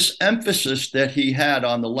this emphasis that he had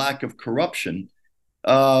on the lack of corruption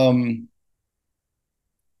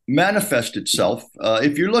manifest itself.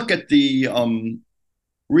 If you look at the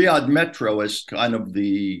Riyadh Metro as kind of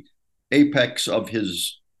the apex of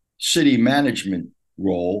his city management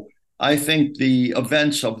role, I think the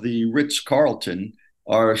events of the Ritz-Carlton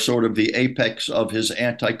are sort of the apex of his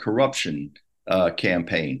anti-corruption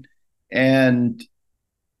campaign. And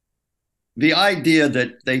the idea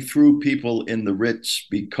that they threw people in the Ritz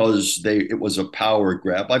because it was a power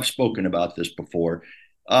grab. I've spoken about this before.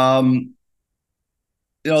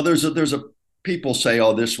 There's a people say,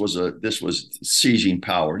 oh, this was seizing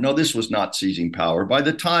power. No, this was not seizing power. By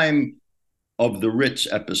the time of the Ritz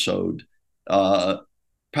episode,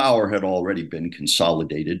 power had already been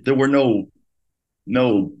consolidated. There were no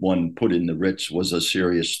one put in the Ritz was a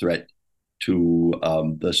serious threat to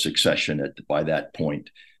the succession by that point.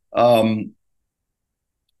 And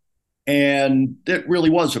it really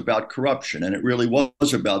was about corruption, and it really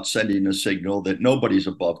was about sending a signal that nobody's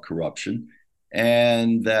above corruption,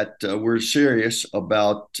 and that we're serious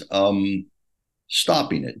about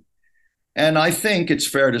stopping it. And I think it's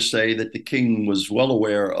fair to say that the king was well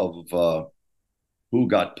aware of who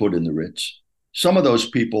got put in the Ritz. Some of those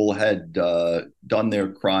people had done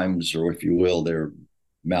their crimes, or if you will, their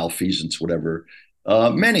malfeasance, whatever,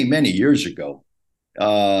 many, many years ago,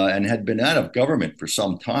 and had been out of government for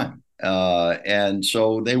some time. And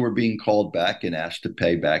so they were being called back and asked to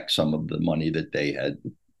pay back some of the money that they had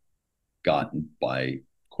gotten by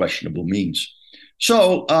questionable means.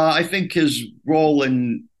 So I think his role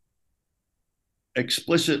in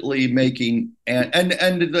explicitly making, and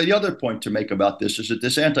the other point to make about this is that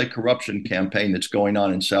this anti-corruption campaign that's going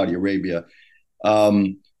on in Saudi Arabia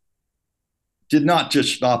did not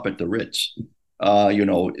just stop at the Ritz.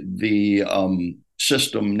 The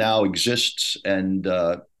system now exists, and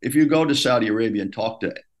if you go to Saudi Arabia and talk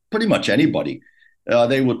to pretty much anybody,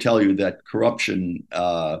 they will tell you that corruption,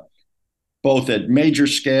 both at major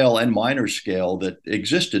scale and minor scale, that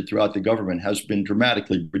existed throughout the government has been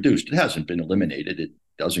dramatically reduced. It hasn't been eliminated. It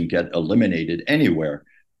doesn't get eliminated anywhere,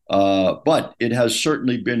 but it has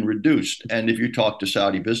certainly been reduced. And if you talk to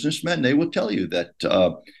Saudi businessmen, they will tell you that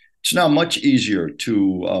it's now much easier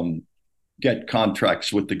to get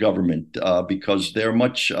contracts with the government because there's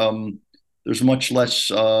much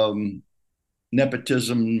less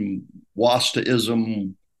nepotism,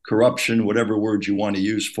 wastaism, corruption, whatever word you want to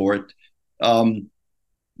use for it.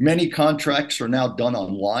 Many contracts are now done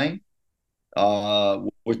online.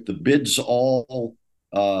 with the bids all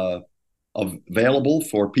available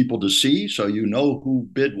for people to see, so you know who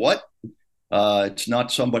bid what. It's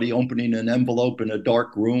not somebody opening an envelope in a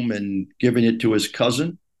dark room and giving it to his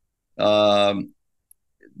cousin. Um,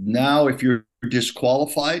 Now, if you're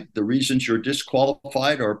disqualified, the reasons you're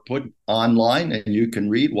disqualified are put online and you can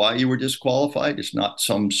read why you were disqualified. It's not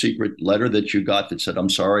some secret letter that you got that said, I'm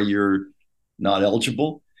sorry, you're not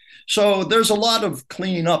eligible. So there's a lot of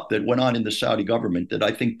cleaning up that went on in the Saudi government that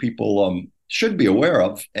I think people should be aware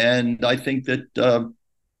of. And I think that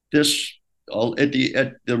this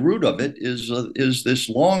at the root of it is this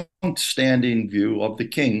long-standing view of the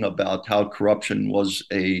king about how corruption was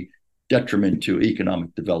a detriment to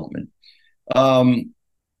economic development. Um,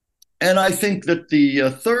 and I think that the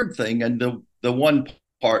third thing, and the one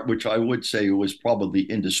part which I would say was probably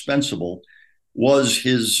indispensable, was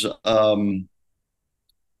his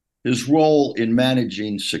role in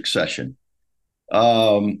managing succession.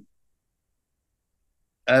 Um,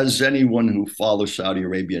 as anyone who follows Saudi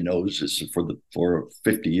Arabia knows, is for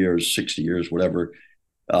 50 years, 60 years, whatever,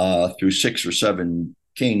 through 6 or 7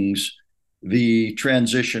 kings, the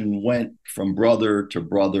transition went from brother to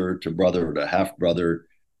brother to brother to half brother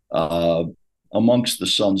uh, amongst the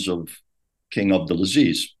sons of King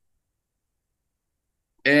Abdulaziz.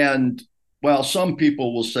 And while some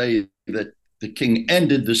people will say that the king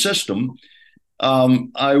ended the system,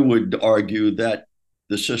 I would argue that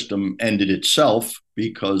the system ended itself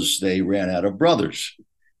because they ran out of brothers.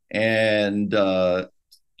 And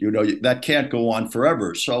that can't go on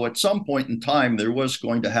forever. So at some point in time, there was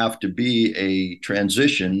going to have to be a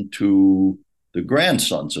transition to the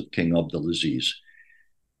grandsons of King Abdulaziz.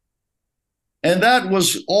 And that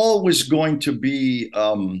was always going to be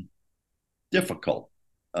difficult,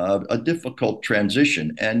 a difficult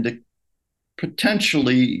transition and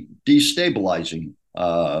potentially destabilizing.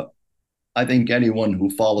 I think anyone who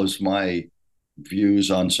follows my views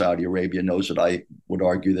on Saudi Arabia knows that I would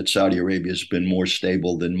argue that Saudi Arabia has been more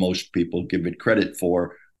stable than most people give it credit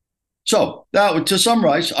for. So that, to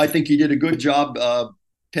summarize, I think he did a good job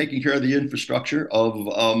taking care of the infrastructure of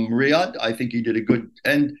Riyadh. I think he did a good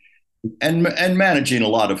and managing a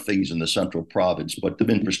lot of things in the central province, but the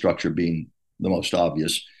infrastructure being the most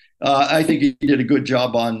obvious. I think he did a good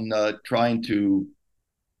job on trying to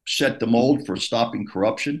set the mold for stopping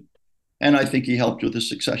corruption, and I think he helped with the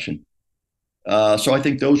succession. So I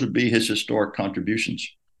think those would be his historic contributions.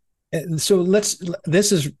 So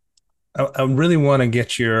I really want to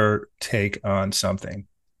get your take on something.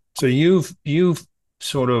 So you've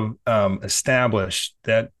sort of established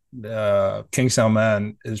that King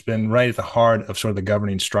Salman has been right at the heart of sort of the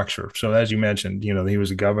governing structure. So as you mentioned, he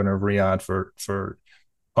was a governor of Riyadh for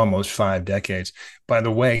almost 5 decades. By the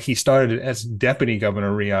way, he started as deputy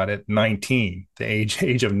governor of Riyadh at 19, the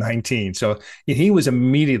age of 19. So he was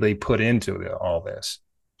immediately put into all this.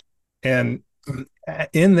 And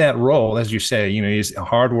in that role, as you say, he's a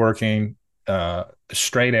hardworking,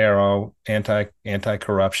 straight arrow,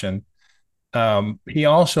 anti-corruption. He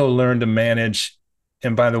also learned to manage.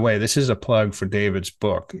 And by the way, this is a plug for David's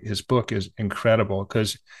book. His book is incredible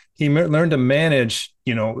because he learned to manage,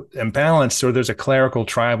 and balance. So there's a clerical,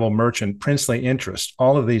 tribal, merchant, princely interest,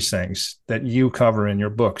 all of these things that you cover in your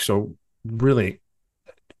book. So really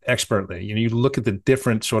expertly, you look at the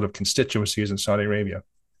different sort of constituencies in Saudi Arabia.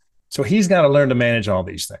 So he's got to learn to manage all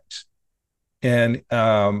these things. And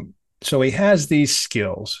so he has these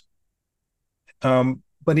skills.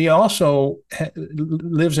 But he also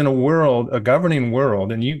lives in a governing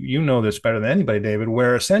world, and you know this better than anybody, David,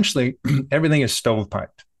 where essentially everything is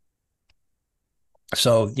stovepiped.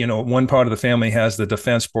 So, one part of the family has the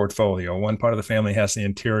defense portfolio, one part of the family has the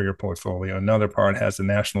interior portfolio, another part has the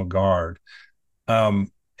National Guard. And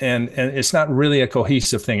it's not really a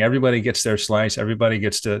cohesive thing. Everybody gets their slice. Everybody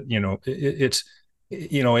gets to, it's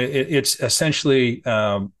essentially,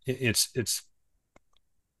 it's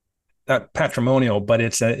not patrimonial, but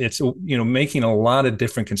it's making a lot of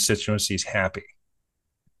different constituencies happy.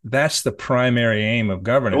 That's the primary aim of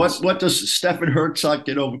governance. What does Stefan Herzog,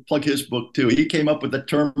 plug his book too? He came up with the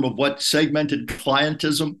term of what segmented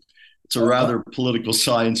clientism. It's a rather political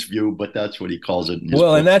science view, but that's what he calls it.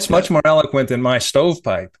 And that's much more eloquent than my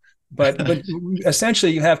stovepipe. But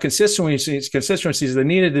essentially, you have constituencies that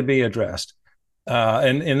needed to be addressed.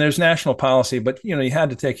 And there's national policy, but you had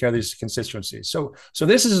to take care of these constituencies. So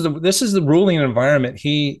this is the ruling environment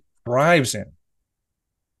he thrives in.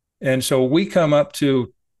 And so we come up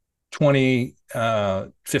to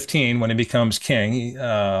 2015 when he becomes king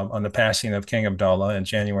on the passing of King Abdullah in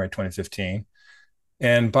January 2015.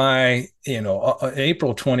 And by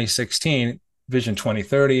April 2016, Vision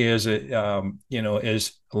 2030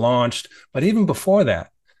 is launched. But even before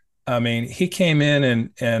that, I mean, he came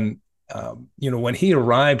in and when he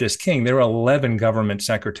arrived as king, there were 11 government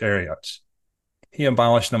secretariats. He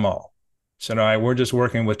abolished them all. So now we're just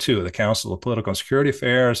working with two, the Council of Political and Security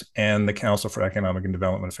Affairs and the Council for Economic and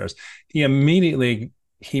Development Affairs. He immediately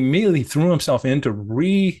threw himself into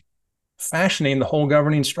refashioning the whole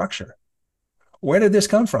governing structure. Where did this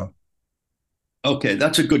come from? Okay,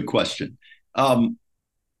 that's a good question.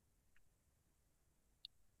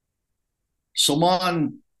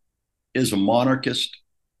 Salman is a monarchist.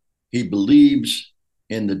 He believes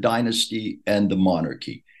in the dynasty and the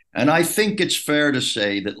monarchy. And I think it's fair to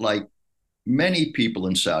say that, like many people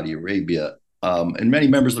in Saudi Arabia and many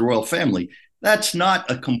members of the royal family, that's not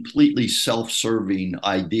a completely self-serving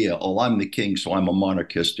idea. Oh, I'm the king, so I'm a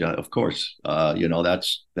monarchist. Yeah, of course,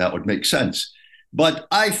 that would make sense. But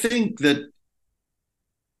I think that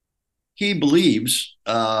he believes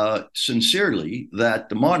sincerely that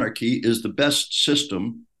the monarchy is the best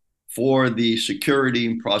system for the security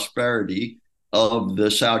and prosperity of the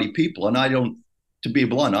Saudi people. And to be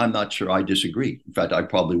blunt, I'm not sure I disagree. In fact, I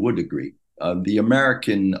probably would agree. The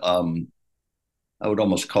American, I would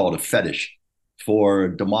almost call it a fetish for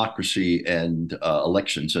democracy and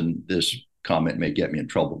elections. And this comment may get me in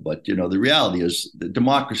trouble, but the reality is that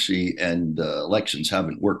democracy and elections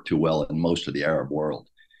haven't worked too well in most of the Arab world.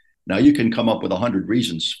 Now, you can come up with 100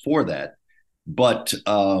 reasons for that, but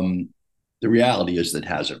the reality is that it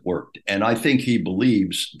hasn't worked. And I think he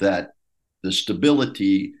believes that the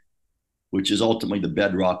stability, which is ultimately the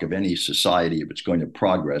bedrock of any society if it's going to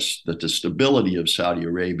progress, that the stability of Saudi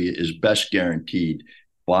Arabia is best guaranteed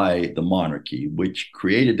by the monarchy, which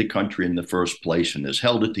created the country in the first place and has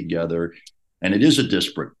held it together. And it is a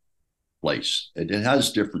disparate place. It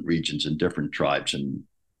has different regions and different tribes and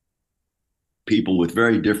people with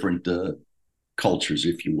very different cultures,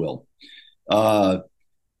 if you will.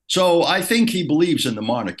 So I think he believes in the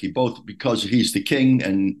monarchy, both because he's the king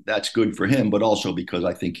and that's good for him, but also because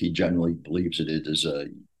I think he generally believes that it is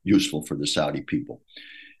useful for the Saudi people.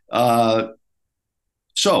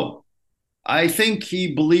 So I think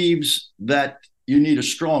he believes that you need a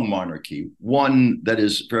strong monarchy, one that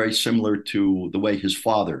is very similar to the way his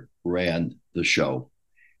father ran the show.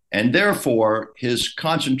 And therefore, his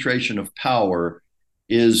concentration of power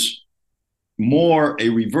is more a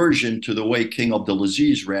reversion to the way King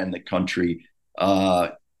Abdulaziz ran the country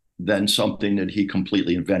than something that he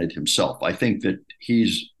completely invented himself. I think that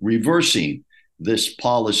he's reversing this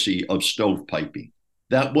policy of stovepiping.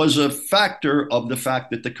 That was a factor of the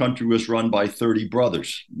fact that the country was run by 30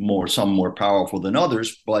 brothers, some more powerful than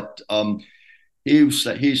others. But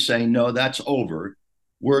he's saying, no, that's over.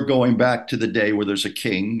 We're going back to the day where there's a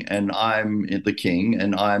king and I'm the king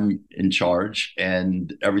and I'm in charge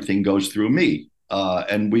and everything goes through me.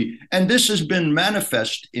 And this has been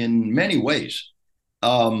manifest in many ways.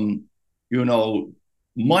 Money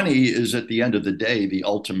is at the end of the day the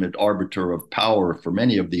ultimate arbiter of power for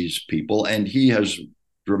many of these people, and he has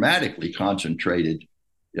dramatically concentrated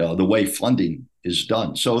the way funding is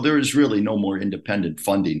done. So there is really no more independent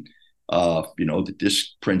funding. That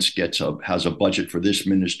this prince has a budget for this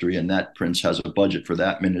ministry and that prince has a budget for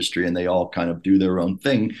that ministry, and they all kind of do their own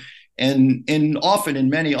thing, and often in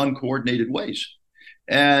many uncoordinated ways.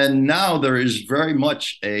 And now there is very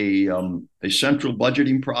much a central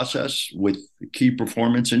budgeting process with key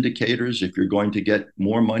performance indicators. If you're going to get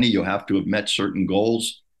more money, you have to have met certain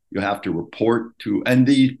goals. You have to report to, and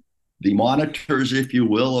the monitors, if you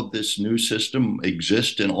will, of this new system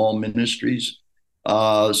exist in all ministries.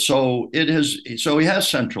 So he has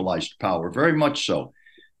centralized power, very much so.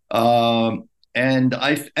 And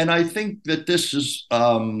I think that this is,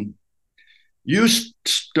 you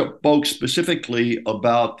spoke specifically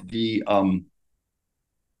about the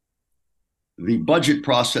budget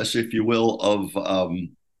process, if you will, of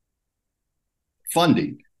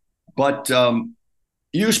funding, but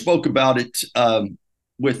you spoke about it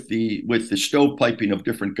with the stovepiping of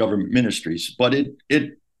different government ministries, but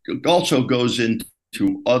it also goes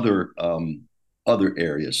into other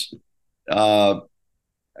areas.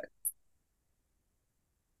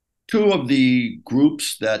 Two of the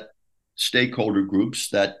stakeholder groups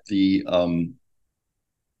that the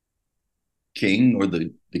king or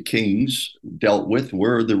the kings dealt with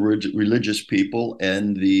were the religious people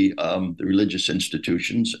and the religious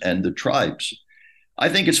institutions and the tribes. I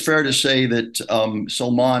think it's fair to say that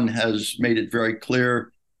Salman has made it very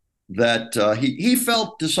clear that he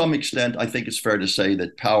felt, to some extent, I think it's fair to say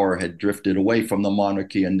that power had drifted away from the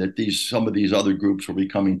monarchy and that some of these other groups were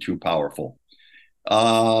becoming too powerful.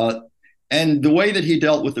 And the way that he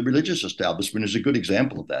dealt with the religious establishment is a good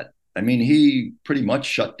example of that. I mean, he pretty much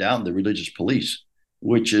shut down the religious police,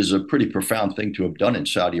 which is a pretty profound thing to have done in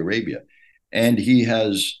Saudi Arabia. And he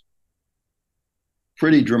has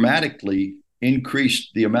pretty dramatically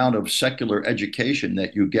increased the amount of secular education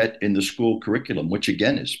that you get in the school curriculum, which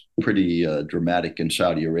again is pretty dramatic in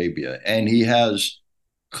Saudi Arabia. And he has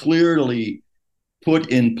clearly put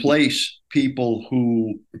in place people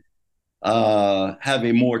who have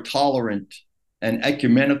a more tolerant and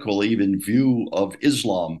ecumenical even view of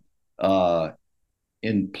Islam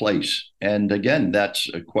in place. And again, that's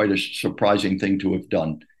quite a surprising thing to have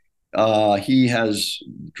done. He has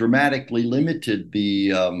dramatically limited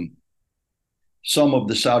the some of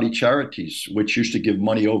the Saudi charities, which used to give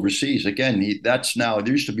money overseas. Again, that's now,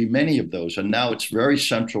 there used to be many of those, and now it's very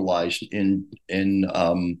centralized in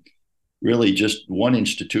really just one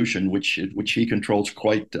institution, which he controls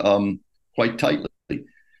quite tightly.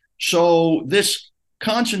 So this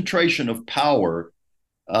concentration of power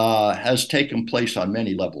has taken place on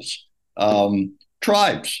many levels.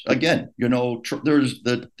 Tribes, again, there's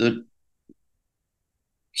the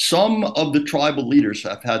some of the tribal leaders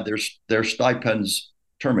have had their stipends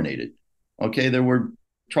terminated. Okay, there were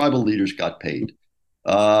tribal leaders got paid,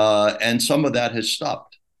 and some of that has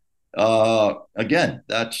stopped. Again,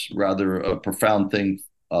 that's rather a profound thing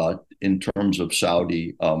in terms of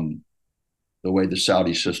Saudi, the way the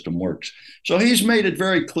Saudi system works. So he's made it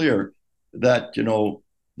very clear that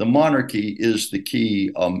the monarchy is the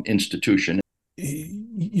key institution.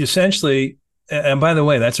 Essentially, and by the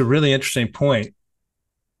way, that's a really interesting point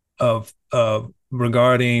of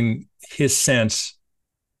regarding his sense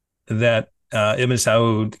that Ibn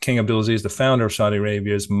Saud, King Abdulaziz, the founder of Saudi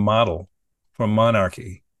Arabia's model for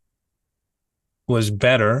monarchy, was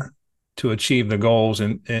better to achieve the goals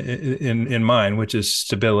in mind, which is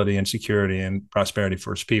stability and security and prosperity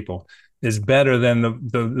for his people, is better than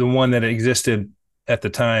the one that existed at the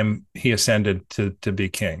time he ascended to be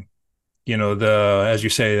king. As you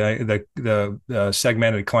say, the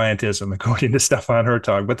segmented clientism, according to Stefan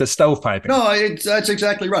Hertog, but the stovepiping. No, that's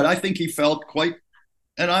exactly right. I think he felt quite,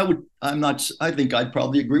 and I think I'd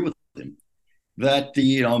probably agree with him that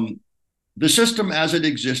the system as it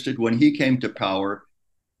existed when he came to power,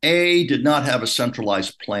 did not have a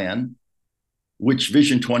centralized plan, which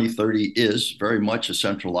Vision 2030 is very much a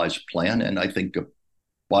centralized plan, and I think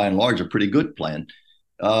by and large a pretty good plan.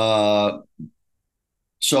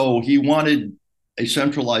 So he wanted a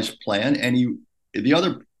centralized plan, and the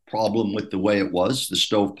other problem with the way it was, the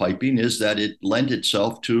stovepiping, is that it lent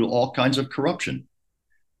itself to all kinds of corruption,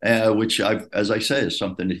 which as I say, is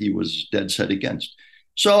something that he was dead set against.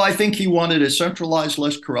 So I think he wanted a centralized,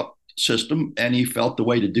 less corrupt system, and he felt the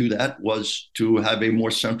way to do that was to have a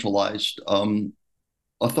more centralized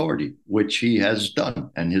authority, which he has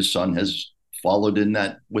done, and his son has followed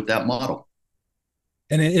with that model.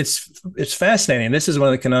 And it's fascinating. This is one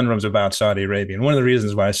of the conundrums about Saudi Arabia, and one of the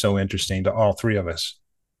reasons why it's so interesting to all three of us.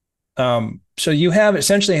 So you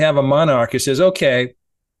essentially have a monarch who says, okay,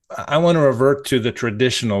 I want to revert to the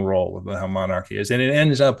traditional role of how monarchy is, and it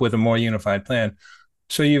ends up with a more unified plan.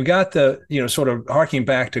 So you've got sort of harking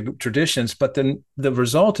back to traditions, but then the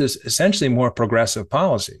result is essentially more progressive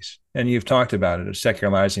policies. And you've talked about it,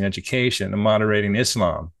 secularizing education and moderating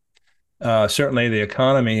Islam. Certainly the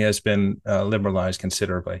economy has been liberalized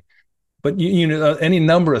considerably. But any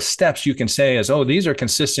number of steps you can say is, these are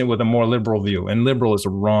consistent with a more liberal view, and liberal is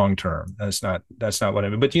a wrong term. That's not what I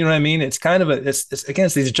mean. But you know what I mean? It's kind of it's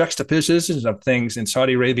against these juxtapositions of things in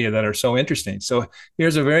Saudi Arabia that are so interesting. So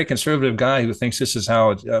here's a very conservative guy who thinks this is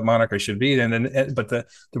how a monarchy should be, but the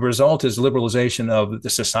result is liberalization of the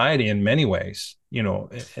society in many ways.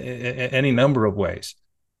 Any number of ways.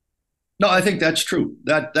 No, I think that's true.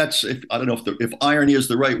 That's I don't know if irony is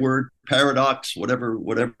the right word, paradox, whatever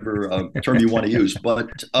term you want to use, but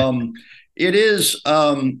it is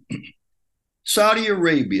Saudi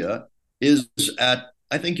Arabia is at,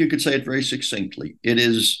 I think you could say it very succinctly, it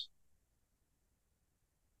is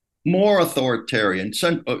more authoritarian.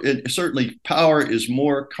 Certainly, power is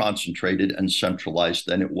more concentrated and centralized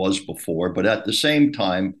than it was before, but at the same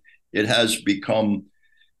time, it has become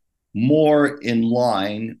more in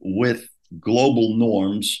line with global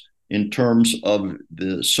norms in terms of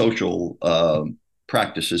the social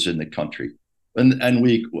practices in the country. And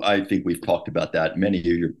I think we've talked about that. Many of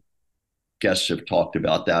your guests have talked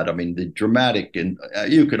about that. I mean, the dramatic, and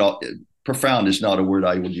profound is not a word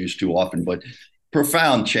I would use too often, but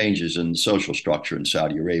profound changes in social structure in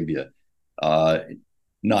Saudi Arabia,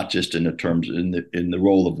 not just in the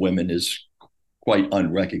role of women, is quite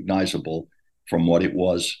unrecognizable from what it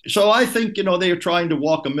was. So I think, they are trying to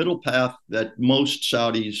walk a middle path that most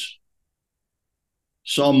Saudis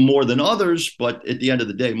some more than others, but at the end of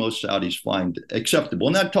the day, most Saudis find acceptable.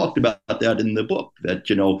 And I talked about that in the book, that,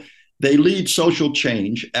 they lead social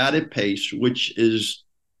change at a pace which is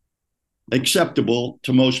acceptable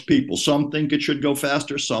to most people. Some think it should go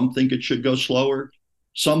faster, some think it should go slower,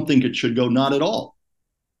 some think it should go not at all.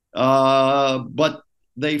 But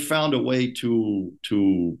they found a way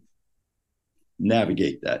to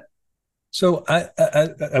navigate that. So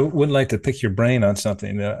I would like to pick your brain on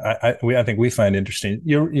something that I think we find interesting.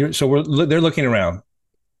 They're looking around,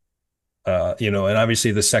 and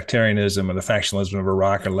obviously the sectarianism or the factionalism of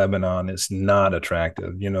Iraq or Lebanon is not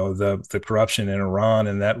attractive. The corruption in Iran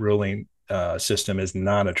and that ruling system is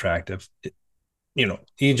not attractive.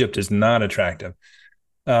 Egypt is not attractive.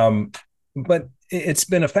 But it's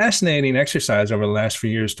been a fascinating exercise over the last few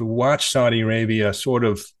years to watch Saudi Arabia sort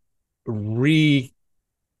of reconceive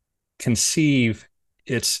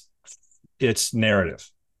its narrative.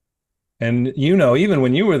 And, even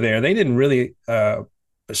when you were there, they didn't really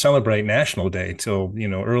celebrate National Day till,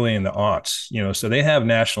 early in the aughts, so they have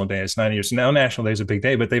National Day. It's 90 years. Now National Day is a big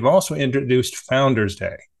day, but they've also introduced Founders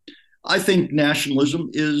Day. I think nationalism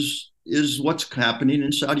is what's happening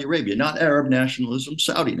in Saudi Arabia, not Arab nationalism,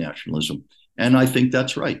 Saudi nationalism. And I think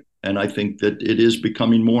that's right. And I think that it is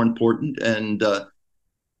becoming more important. And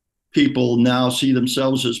people now see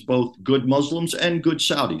themselves as both good Muslims and good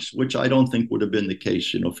Saudis, which I don't think would have been the case,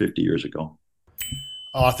 50 years ago.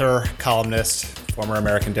 Author, columnist, former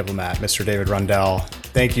American diplomat, Mr. David Rundell,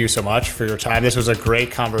 thank you so much for your time. This was a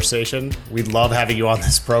great conversation. We'd love having you on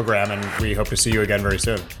this program, and we hope to see you again very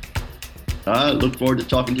soon. I look forward to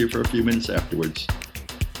talking to you for a few minutes afterwards.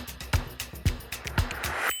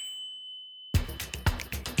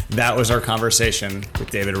 That was our conversation with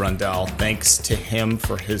David Rundell. Thanks to him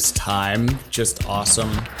for his time. Just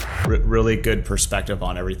awesome. Really good perspective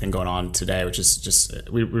on everything going on today, which is just,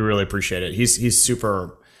 we really appreciate it. He's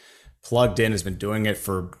super plugged in, has been doing it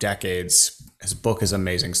for decades. His book is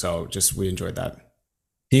amazing. So we enjoyed that.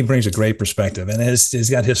 He brings a great perspective, and he's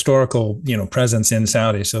got historical, presence in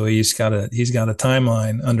Saudi. So he's got a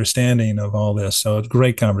timeline understanding of all this. So it's a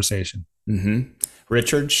great conversation. Mm-hmm.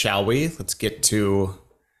 Richard, shall we? Let's get to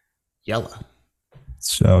Yella.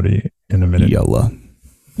 Saudi in a minute. Yella.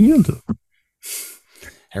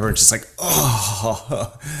 Everyone's just like,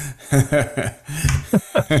 oh.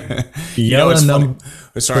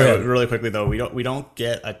 Sorry, really quickly though, we don't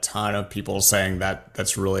get a ton of people saying that.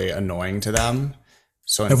 That's really annoying to them.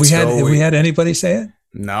 So have we had anybody say it?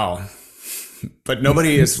 No, but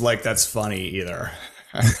nobody is like, that's funny either.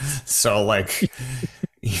 So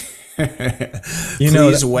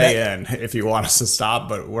please weigh in if you want us to stop,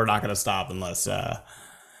 but we're not going to stop unless. I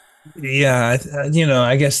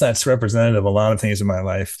guess that's representative of a lot of things in my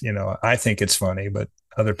life. I think it's funny, but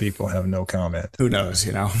other people have no comment. Who knows?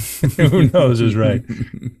 Who knows is right.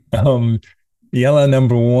 Yella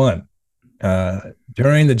number one.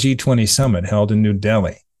 During the G20 summit held in New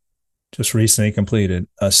Delhi, just recently completed,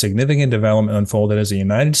 a significant development unfolded as the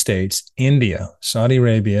United States, India, Saudi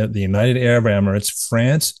Arabia, the United Arab Emirates,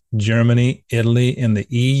 France, Germany, Italy, and the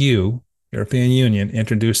EU, European Union,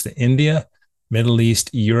 introduced the India, Middle East,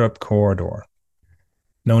 Europe corridor,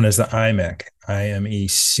 known as the IMEC,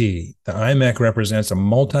 IMEC. The IMEC represents a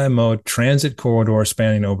multi-mode transit corridor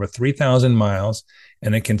spanning over 3,000 miles,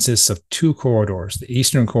 and it consists of two corridors. The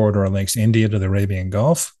Eastern corridor links India to the Arabian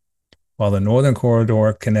Gulf, while the Northern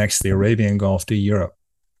corridor connects the Arabian Gulf to Europe.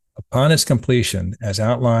 Upon its completion, as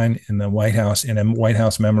outlined in a White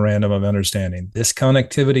House Memorandum of Understanding, this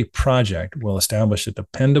connectivity project will establish a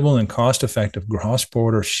dependable and cost-effective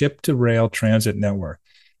cross-border ship-to-rail transit network.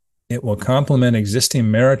 It will complement existing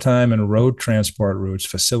maritime and road transport routes,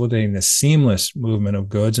 facilitating the seamless movement of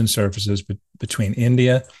goods and services between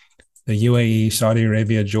India, the UAE, Saudi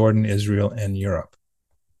Arabia, Jordan, Israel, and Europe.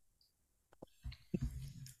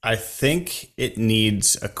 I think it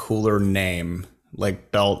needs a cooler name like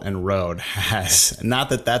Belt and Road has. Not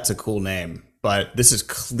that that's a cool name, but this is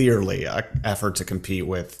clearly an effort to compete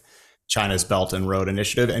with China's Belt and Road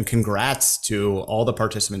Initiative. And congrats to all the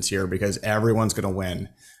participants here, because everyone's going to win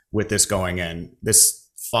with this going in. This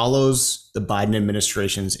follows the Biden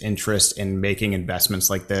administration's interest in making investments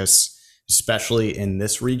like this, especially in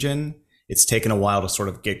this region. It's taken a while to sort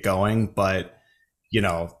of get going, but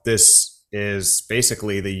this is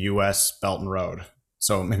basically the U.S. Belt and Road.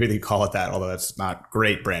 So maybe they call it that, although that's not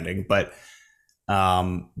great branding. But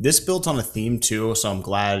this builds on a theme too. So I'm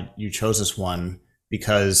glad you chose this one,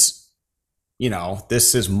 because,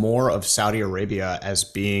 this is more of Saudi Arabia as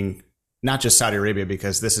being not just Saudi Arabia,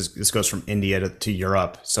 because this goes from India to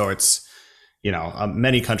Europe. So it's,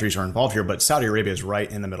 many countries are involved here, but Saudi Arabia is right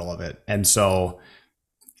in the middle of it. And so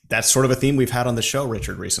that's sort of a theme we've had on the show,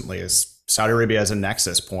 Richard, recently, is Saudi Arabia as a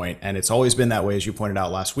nexus point. And it's always been that way, as you pointed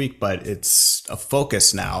out last week, but it's a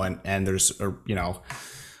focus now. And there's,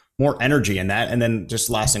 more energy in that. And then just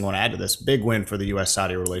last thing I want to add to this, big win for the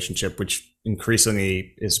US-Saudi relationship, which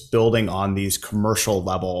increasingly is building on these commercial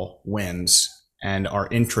level wins and our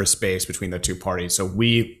interest base between the two parties. So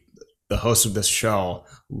we, the hosts of this show,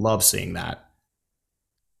 love seeing that.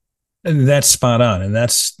 And that's spot on, and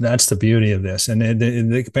that's the beauty of this. And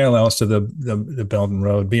the parallels to the Belt and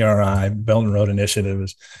Road BRI Belt and Road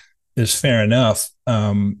Initiative is fair enough.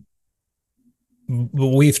 But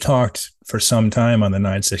we've talked for some time on the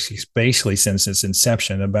 960, basically since its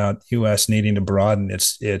inception, about U.S. needing to broaden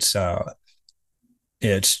its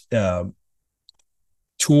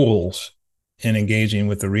tools in engaging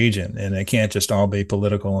with the region, and it can't just all be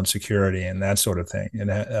political and security and that sort of thing.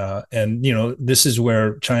 And this is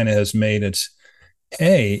where China has made its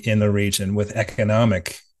hay in the region with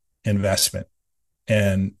economic investment,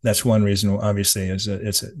 and that's one reason. Obviously,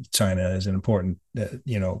 China is an important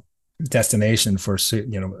destination for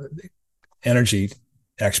energy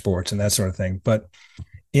exports and that sort of thing. But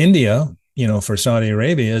India, for Saudi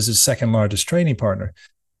Arabia, is its second largest trading partner.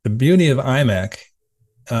 The beauty of IMEC.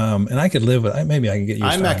 And I could live with. Maybe I can get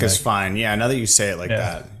used to IMEC is fine. Yeah, now that you say it like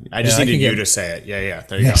that, I just needed you to say it. Yeah.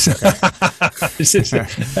 There you go.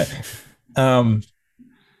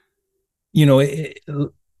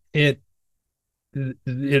 Okay.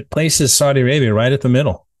 It places Saudi Arabia right at the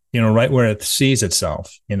middle. Right where it sees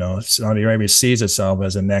itself. Saudi Arabia sees itself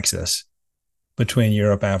as a nexus between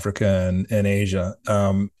Europe, Africa, and Asia,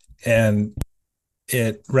 and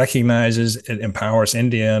it recognizes, it empowers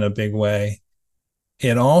India in a big way.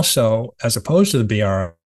 It also, as opposed to the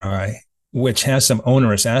BRI, which has some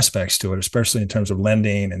onerous aspects to it, especially in terms of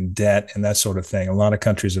lending and debt and that sort of thing. A lot of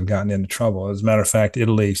countries have gotten into trouble. As a matter of fact,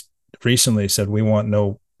 Italy recently said, we want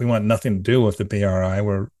nothing to do with the BRI.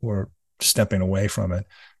 We're stepping away from it.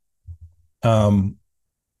 The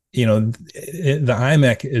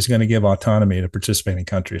IMEC is going to give autonomy to participating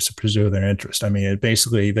countries to pursue their interest. I mean,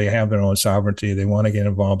 basically, they have their own sovereignty. They want to get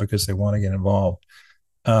involved because they want to get involved.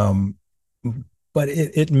 But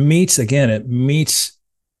it meets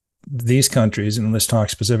these countries, and let's talk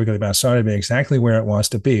specifically about Saudi Arabia, exactly where it wants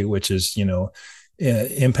to be, which is,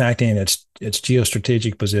 impacting its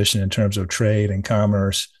geostrategic position in terms of trade and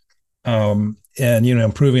commerce, and,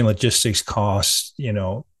 improving logistics costs.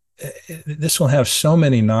 This will have so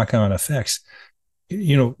many knock-on effects.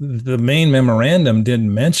 The main memorandum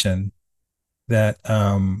didn't mention that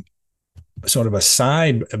sort of a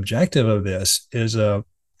side objective of this is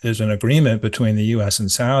an agreement between the U.S.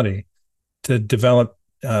 and Saudi to develop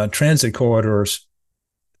transit corridors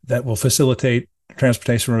that will facilitate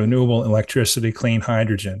transportation of renewable electricity, clean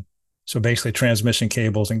hydrogen. So basically transmission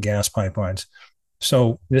cables and gas pipelines.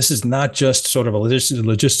 So this is not just sort of a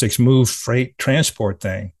logistics move freight transport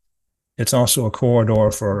thing. It's also a corridor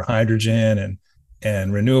for hydrogen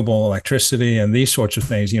and renewable electricity and these sorts of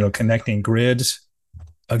things, connecting grids.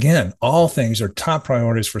 Again, all things are top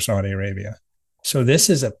priorities for Saudi Arabia. So this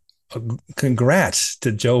is a congrats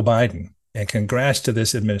to Joe Biden and congrats to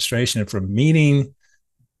this administration for meeting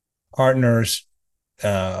partners,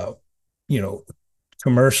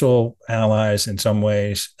 commercial allies in some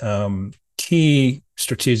ways, key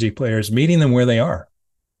strategic players, meeting them where they are.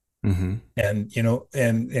 Mm-hmm.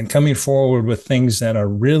 And coming forward with things that are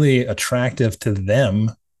really attractive to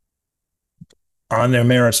them on their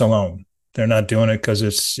merits alone. They're not doing it because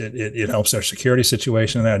it helps their security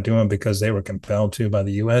situation. They're not doing it because they were compelled to by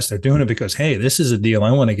the U.S. They're doing it because, hey, this is a deal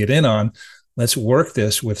I want to get in on. Let's work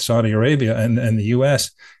this with Saudi Arabia and the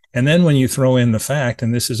U.S. And then when you throw in the fact,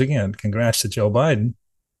 and this is, again, congrats to Joe Biden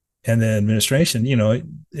and the administration,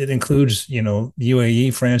 it includes,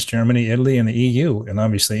 UAE, France, Germany, Italy, and the EU, and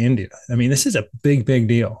obviously India. I mean, this is a big, big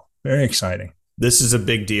deal. Very exciting. This is a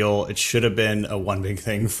big deal. It should have been a one big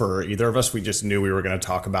thing for either of us. We just knew we were going to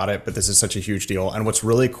talk about it, but this is such a huge deal. And what's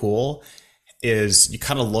really cool is you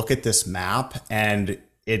kind of look at this map and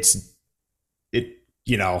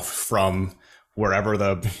from wherever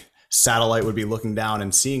the satellite would be looking down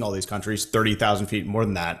and seeing all these countries, 30,000 feet, more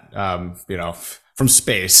than that, from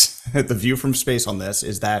space. The view from space on this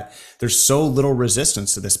is that there's so little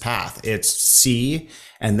resistance to this path. It's sea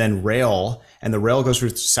and then rail, and the rail goes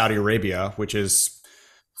through Saudi Arabia, which is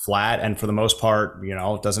flat and for the most part,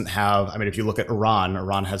 doesn't have, if you look at Iran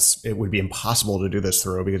it would be impossible to do this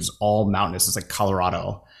through because it's all mountainous. It's like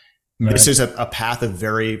Colorado. Right. This is a path of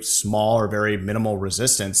very small or very minimal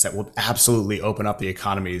resistance that will absolutely open up the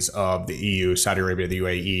economies of the EU, Saudi Arabia, the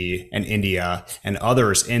UAE, and India, and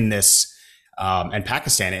others in this, and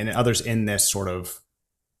Pakistan, and others in this sort of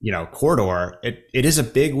corridor, it is a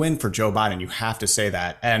big win for Joe Biden. You have to say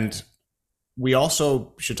that. And we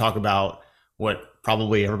also should talk about what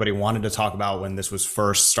probably everybody wanted to talk about when this was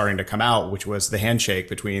first starting to come out, which was the handshake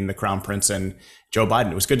between the Crown Prince and Joe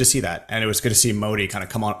Biden. It was good to see that. And it was good to see Modi kind of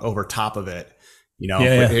come on over top of it. You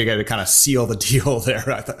got to kind of seal the deal there.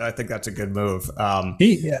 I think that's a good move. Joe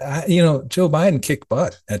Biden kicked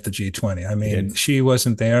butt at the G20. I mean, she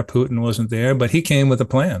wasn't there, Putin wasn't there, but he came with a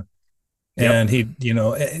plan. And he,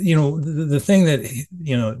 the thing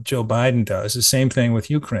that, Joe Biden does, the same thing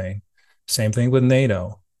with Ukraine, same thing with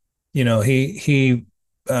NATO. He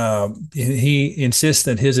insists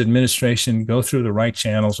that his administration go through the right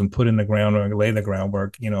channels and put in the groundwork, lay the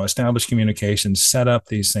groundwork, establish communications, set up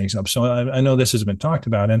these things up. So I know this has been talked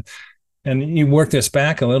about, and you work this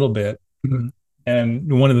back a little bit. Mm-hmm.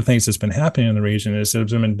 And one of the things that's been happening in the region is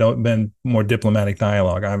there's been more diplomatic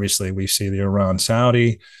dialogue. Obviously, we see the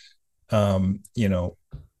Iran-Saudi, détente.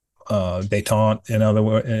 In other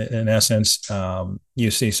words, in essence,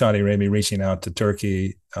 you see Saudi Arabia reaching out to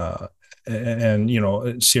Turkey,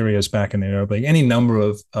 and Syria's back in the Arab League. Any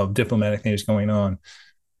number of diplomatic things going on.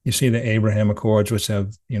 You see the Abraham Accords, which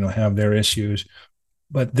have their issues,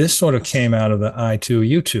 but this sort of came out of the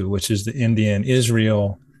I2U2, which is the India and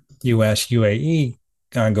Israel, U.S. UAE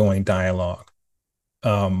ongoing dialogue,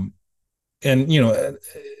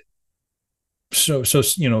 So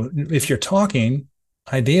if you're talking,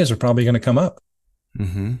 ideas are probably going to come up,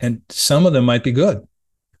 mm-hmm. and some of them might be good,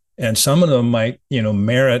 and some of them might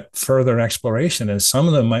merit further exploration, and some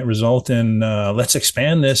of them might result in let's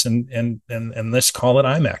expand this and let's call it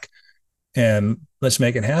IMEC, and let's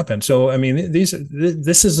make it happen. So I mean, this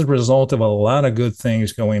is the result of a lot of good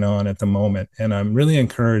things going on at the moment, and I'm really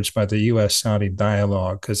encouraged by the U.S.-Saudi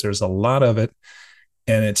dialogue because there's a lot of it,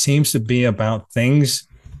 and it seems to be about things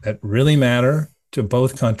that really matter to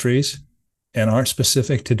both countries and aren't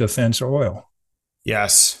specific to defense or oil.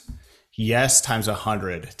 Yes times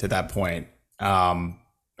 100 to that point.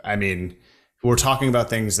 I mean, we're talking about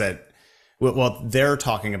things that, they're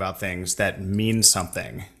talking about things that mean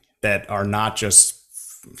something, that are not just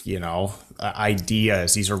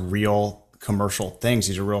ideas. These are real commercial things.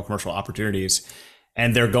 These are real commercial opportunities.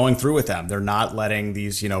 And they're going through with them. They're not letting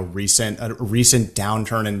these, recent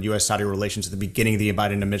downturn in U.S.-Saudi relations at the beginning of the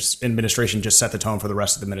Biden administration just set the tone for the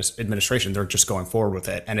rest of the administration. They're just going forward with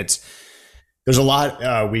it. And there's a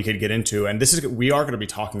lot we could get into. And we are going to be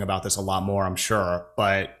talking about this a lot more, I'm sure.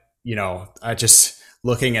 But, just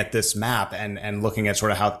looking at this map and looking at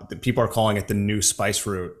sort of how people are calling it the new spice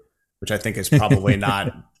route, which I think is probably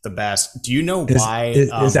not the best. Do you know why? Is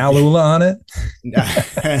Alula on it?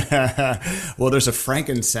 Well, there's a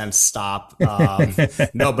frankincense stop.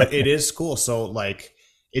 No, but it is cool. So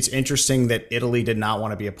it's interesting that Italy did not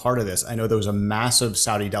want to be a part of this. I know there was a massive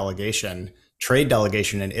Saudi trade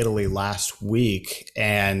delegation in Italy last week.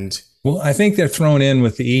 And I think they're thrown in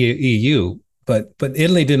with the EU, but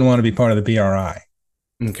Italy didn't want to be part of the BRI.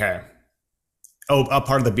 Okay. Oh, a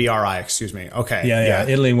part of the BRI, excuse me. Okay. Yeah.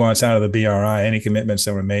 Italy wants out of the BRI, any commitments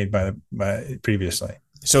that were made by previously.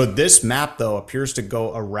 So this map, though, appears to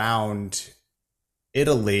go around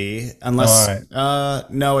Italy, unless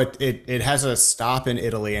it has a stop in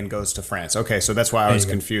Italy and goes to France. Okay, so that's why I was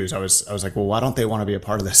confused. I was like, well, why don't they want to be a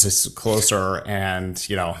part of this? It's closer, and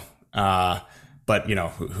but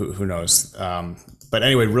who knows? But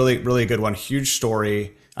anyway, really, really good one. Huge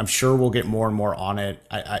story. I'm sure we'll get more and more on it.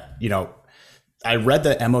 I read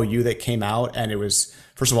the MOU that came out, and it was,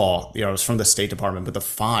 first of all, it was from the State Department, but the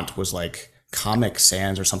font was like Comic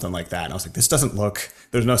Sans or something like that. And I was like, this doesn't look,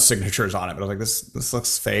 there's no signatures on it, but I was like, this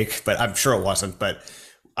looks fake, but I'm sure it wasn't. But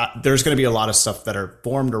there's going to be a lot of stuff that are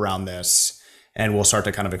formed around this, and we'll start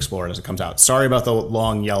to kind of explore it as it comes out. Sorry about the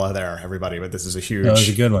long yellow there, everybody, but this is a huge deal. It's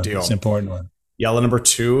a good one. It's an important one. Yellow number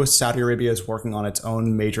 2, Saudi Arabia is working on its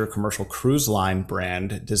own major commercial cruise line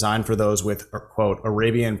brand designed for those with, quote,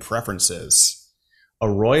 Arabian preferences.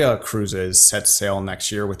 Arroyo Cruises sets sail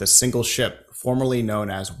next year with a single ship, formerly known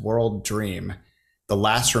as World Dream, the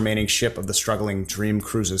last remaining ship of the struggling Dream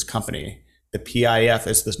Cruises company. The PIF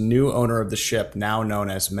is the new owner of the ship, now known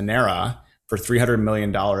as Manera, for $300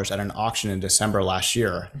 million at an auction in December last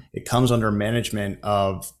year. It comes under management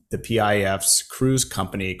of the PIF's cruise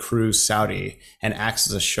company, Cruise Saudi, and acts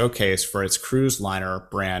as a showcase for its cruise liner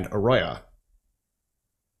brand, Arroyo.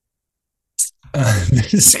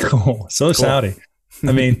 This is cool. Cool. Saudi.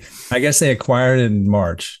 I mean, I guess they acquired it in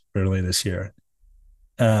March, early this year.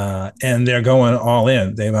 And they're going all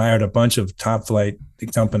in. They've hired a bunch of top flight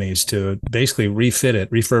companies to basically refit it,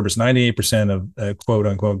 refurbish 98% of quote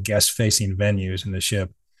unquote guest facing venues in the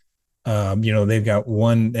ship. They've got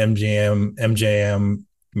one MJM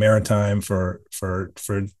Maritime for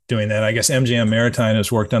doing that. I guess MGM Maritime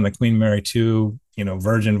has worked on the Queen Mary 2,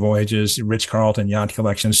 Virgin Voyages, Ritz-Carlton yacht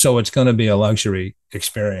collection. So it's going to be a luxury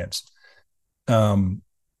experience.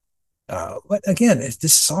 But again, this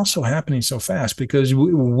is also happening so fast because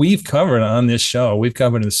we've covered on this show, we've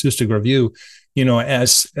covered in the Sustig Review,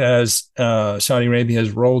 as Saudi Arabia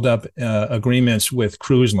has rolled up agreements with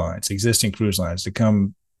cruise lines, existing cruise lines, to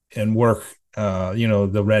come and work,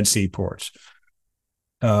 the Red Sea ports,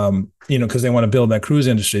 because they want to build that cruise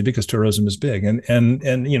industry because tourism is big, and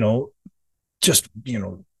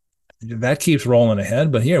that keeps rolling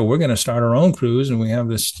ahead. But here we're going to start our own cruise, and we have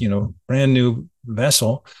this, brand new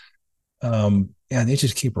vessel. They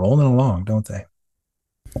just keep rolling along, don't they?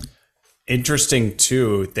 Interesting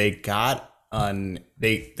too. They got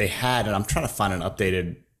they had, and I'm trying to find an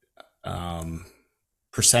updated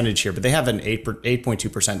percentage here, but they have an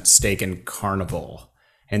 8.2% stake in Carnival,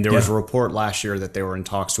 and there was a report last year that they were in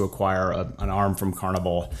talks to acquire an arm from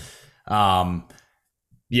Carnival.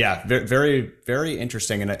 Very, very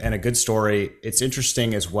interesting, and a good story. It's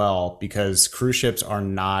interesting as well because cruise ships are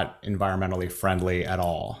not environmentally friendly at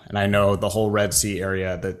all. And I know the whole Red Sea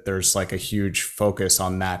area, that there's like a huge focus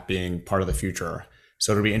on that being part of the future.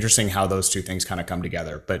 So it'll be interesting how those two things kind of come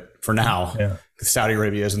together. But for now, Saudi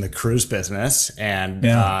Arabia is in the cruise business, and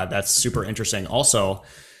that's super interesting. Also,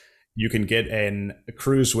 you can get a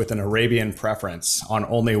cruise with an Arabian preference on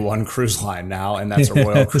only one cruise line now, and that's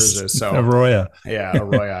Arroyo Cruises. So Arroyo.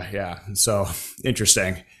 Arroyo. So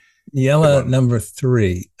interesting. Yella number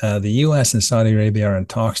 3. The U.S. and Saudi Arabia are in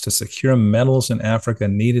talks to secure metals in Africa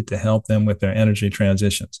needed to help them with their energy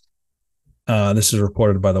transitions. This is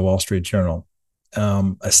reported by the Wall Street Journal.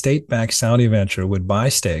 A state-backed Saudi venture would buy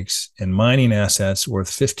stakes in mining assets worth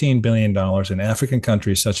 $15 billion in African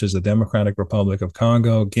countries such as the Democratic Republic of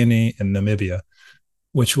Congo, Guinea, and Namibia,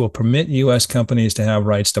 which will permit U.S. companies to have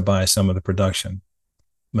rights to buy some of the production.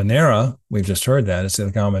 Manera, we've just heard that, it's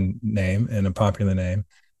a common name and a popular name.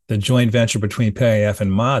 The joint venture between PIF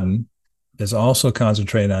and Ma'aden is also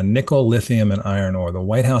concentrated on nickel, lithium, and iron ore. The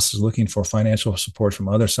White House is looking for financial support from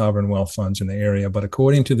other sovereign wealth funds in the area, but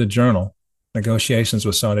according to the Journal, negotiations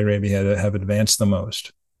with Saudi Arabia have advanced the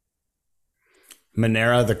most.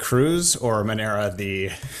 Manera the cruise, or Manera the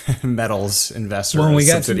metals investor? Well, we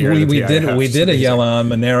did a yell on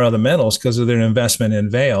Manera the metals because of their investment in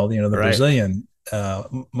Vale, the Brazilian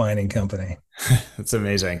mining company. That's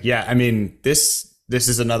amazing. Yeah, I mean, this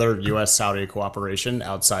is another U.S. Saudi cooperation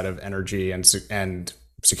outside of energy and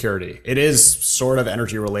security. It is sort of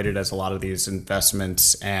energy related, as a lot of these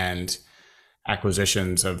investments and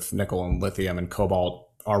acquisitions of nickel and lithium and cobalt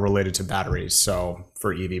are related to batteries. So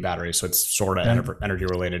for EV batteries, so it's sort of energy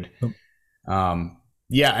related.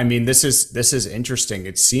 I mean, this is interesting.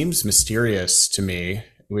 It seems mysterious to me.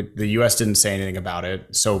 The U.S. didn't say anything about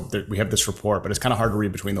it. So we have this report, but it's kind of hard to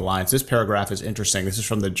read between the lines. This paragraph is interesting. This is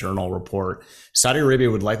from the Journal report. Saudi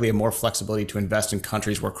Arabia would likely have more flexibility to invest in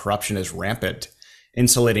countries where corruption is rampant,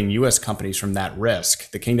 insulating U.S. companies from that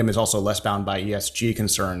risk. The kingdom is also less bound by ESG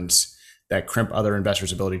concerns that crimp other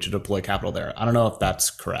investors' ability to deploy capital there. I don't know if that's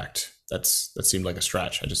correct. That seemed like a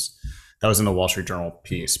stretch. That was in the Wall Street Journal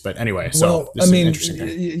piece. But anyway, this is an interesting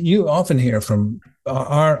thing. You often hear from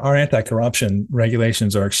our anti-corruption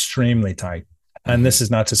regulations are extremely tight. And this is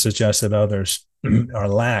not to suggest that others are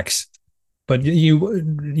lax, but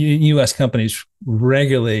U.S. companies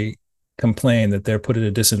regularly complain that they're put at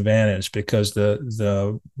a disadvantage because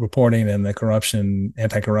the reporting and the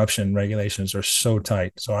anti-corruption regulations are so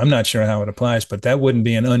tight. So I'm not sure how it applies, but that wouldn't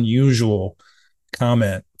be an unusual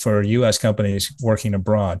comment for U.S. companies working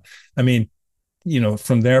abroad. I mean,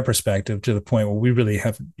 from their perspective, to the point where we really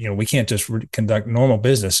have, we can't just conduct normal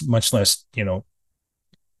business, much less,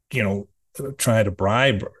 try to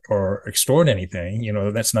bribe or extort anything. We don't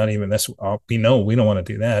want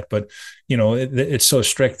to do that. But, it's so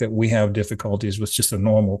strict that we have difficulties with just a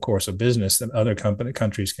normal course of business that other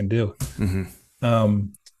countries can do. Mm-hmm.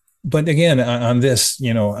 But again, on this,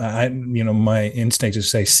 my instinct is to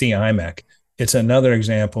say, see IMEC. It's another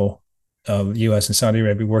example of U.S. and Saudi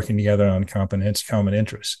Arabia working together on common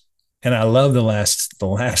interests. And I love the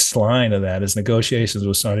last line of that is negotiations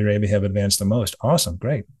with Saudi Arabia have advanced the most. Awesome.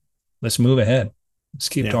 Great. Let's move ahead. Let's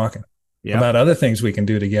keep talking about other things we can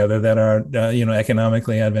do together that are,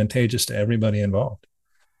 economically advantageous to everybody involved.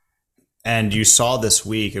 And you saw this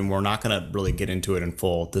week, and we're not going to really get into it in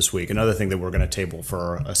full this week, another thing that we're going to table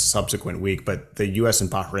for a subsequent week, but the U.S.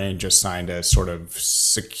 and Bahrain just signed a sort of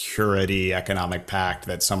security economic pact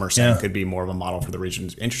that some are saying could be more of a model for the region.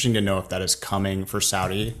 It's interesting to know if that is coming for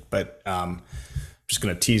Saudi, but just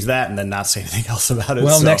going to tease that and then not say anything else about it.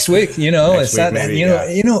 Well, So next week, next it's week, that, maybe,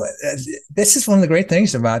 this is one of the great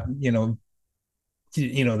things about, the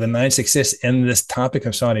 966 and this topic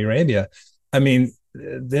of Saudi Arabia. I mean,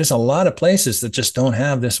 there's a lot of places that just don't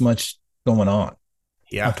have this much going on.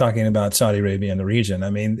 Yeah. I'm talking about Saudi Arabia and the region.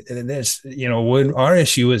 I mean, when our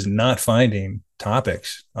issue is not finding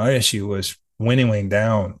topics, our issue was winnowing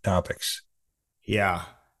down topics. Yeah.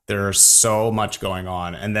 There's so much going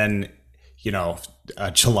on. And then,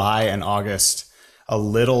 July and August, a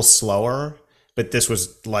little slower, but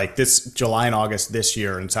this July and August this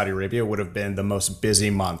year in Saudi Arabia would have been the most busy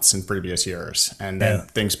months in previous years. And then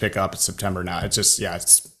things pick up in September now. It's just,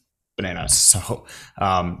 it's bananas. So,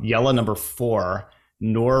 Yella number 4,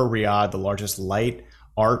 Noor Riyadh, the largest light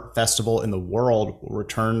art festival in the world, will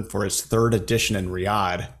return for its 3rd edition in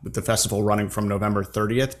Riyadh, with the festival running from November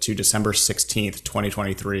 30th to December 16th,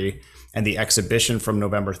 2023, and the exhibition from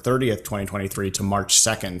November 30th, 2023 to March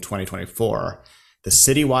 2nd, 2024. The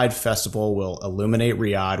citywide festival will illuminate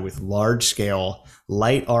Riyadh with large-scale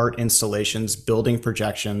light art installations, building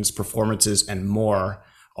projections, performances, and more.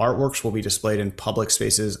 Artworks will be displayed in public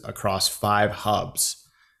spaces across 5 hubs.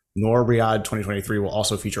 Noor Riyadh 2023 will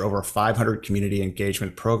also feature over 500 community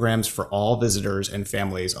engagement programs for all visitors and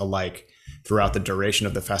families alike throughout the duration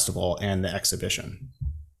of the festival and the exhibition.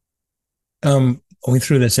 We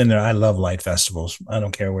threw this in there. I love light festivals. I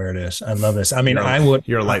don't care where it is. I love this. I mean,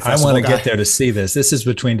 you're a light I festival want to guy. get there to see this. This is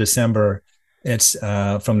between December. It's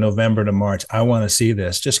from November to March. I want to see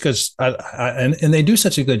this just because and they do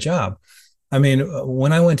such a good job. I mean,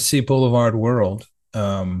 when I went to see Boulevard World,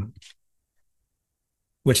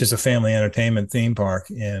 which is a family entertainment theme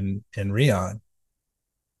park in Riyadh,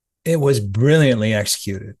 it was brilliantly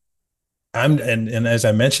executed. And as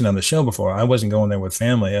I mentioned on the show before, I wasn't going there with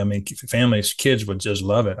family. I mean, kids would just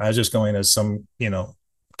love it. I was just going as some,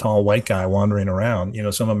 tall white guy wandering around,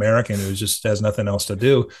 some American who just has nothing else to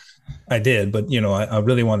do. I did, but I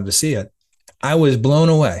really wanted to see it. I was blown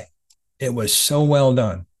away. It was so well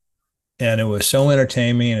done. And it was so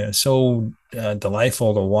entertaining and so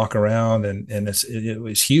delightful to walk around, and it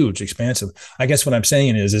was huge, expansive. I guess what I'm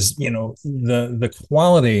saying is the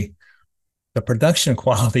quality, the production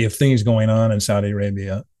quality of things going on in Saudi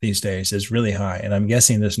Arabia these days is really high, and I'm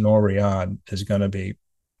guessing this Noor Riyadh is going to be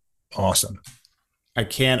awesome. I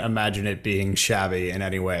can't imagine it being shabby in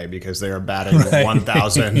any way because they are batting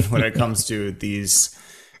 1,000 when it comes to these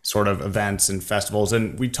sort of events and festivals.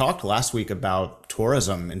 And we talked last week about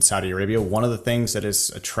tourism in Saudi Arabia. One of the things that is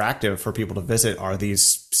attractive for people to visit are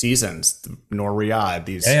these seasons, the Noor Riyadh,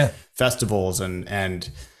 these festivals and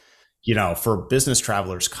for business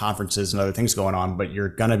travelers, conferences and other things going on, but you're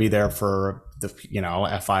going to be there for the,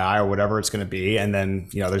 FII or whatever it's going to be. And then,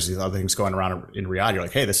 there's these other things going around in Riyadh. You're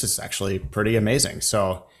like, hey, this is actually pretty amazing.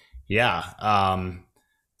 So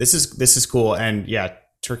this is cool. And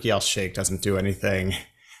Turkey Al Sheikh doesn't do anything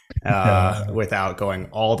without going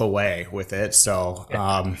all the way with it. So,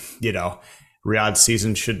 Riyadh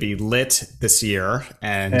season should be lit this year,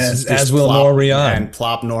 and as will Noor Riyadh, and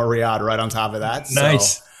plop Noor Riyadh right on top of that.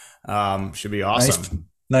 Nice. So, should be awesome.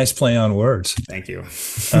 Nice play on words. Thank you.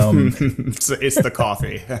 It's the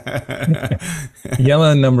coffee.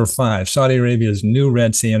 Yella number 5. Saudi Arabia's new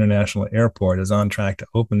Red Sea International Airport is on track to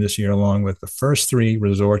open this year, along with the first 3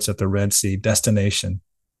 resorts at the Red Sea destination.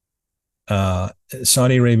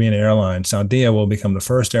 Saudi Arabian Airlines, Saudia, will become the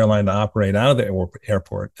first airline to operate out of the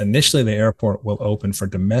airport. Initially, the airport will open for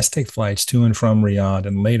domestic flights to and from Riyadh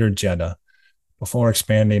and later Jeddah, before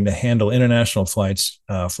expanding to handle international flights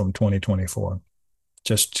from 2024.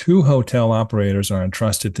 Just 2 hotel operators are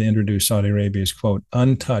entrusted to introduce Saudi Arabia's, quote,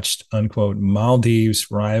 untouched, unquote, Maldives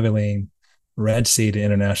rivaling Red Sea to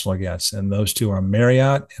international guests. And those 2 are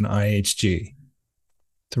Marriott and IHG.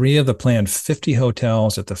 3 of the planned 50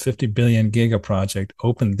 hotels at the 50 billion Giga project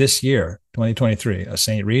opened this year, 2023, a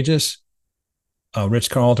St. Regis, a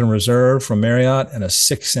Ritz-Carlton Reserve from Marriott, and a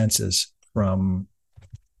Six Senses from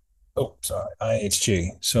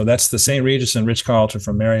IHG. So that's the St. Regis and Ritz-Carlton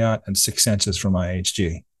from Marriott and Six Senses from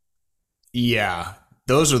IHG. Yeah,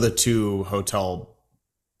 those are the 2 hotel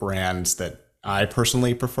brands that I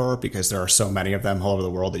personally prefer because there are so many of them all over the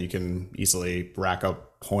world that you can easily rack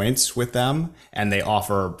up points with them, and they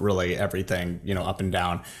offer really everything, up and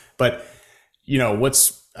down. But,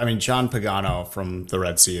 John Pagano from the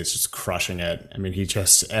Red Sea is just crushing it. I mean, he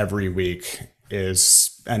just every week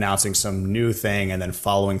is announcing some new thing and then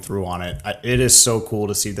following through on it. It is so cool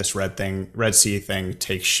to see this Red Sea thing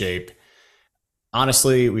take shape.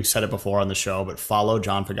 Honestly, we've said it before on the show, but follow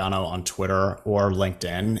John Pagano on Twitter or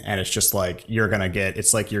LinkedIn, and it's just like you're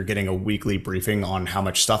getting a weekly briefing on how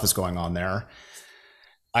much stuff is going on there.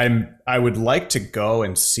 I would like to go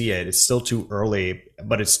and see it. It's still too early,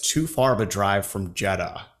 but it's too far of a drive from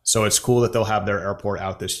Jeddah. So it's cool that they'll have their airport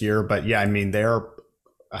out this year. But yeah, I mean, they're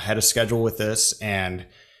ahead of schedule with this, and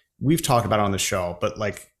we've talked about it on the show, but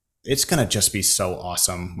like it's going to just be so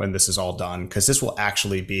awesome when this is all done, because this will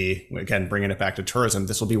actually be, again, bringing it back to tourism,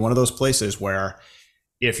 this will be one of those places where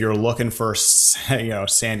if you're looking for,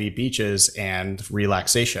 sandy beaches and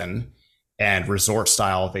relaxation and resort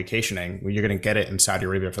style vacationing, well, you're going to get it in Saudi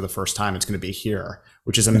Arabia for the first time. It's going to be here,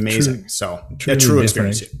 which is amazing. So truly true different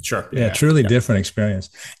experience. Sure. Yeah, truly different experience.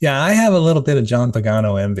 Yeah, I have a little bit of John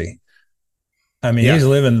Pagano envy. I mean, he's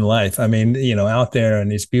living life. I mean, out there in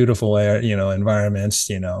these beautiful air, environments,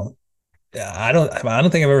 I don't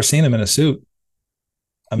think I've ever seen him in a suit.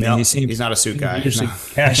 I mean, No, he's not a suit guy. Just No.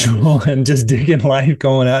 casual and just digging life,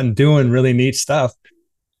 going out and doing really neat stuff.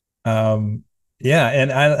 Yeah,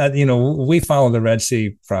 and we follow the Red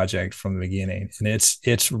Sea project from the beginning, and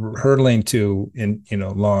it's hurtling to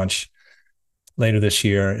launch later this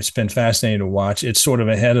year. It's been fascinating to watch. It's sort of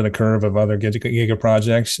ahead of the curve of other giga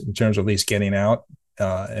projects in terms of at least getting out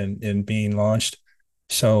and being launched.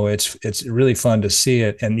 So it's really fun to see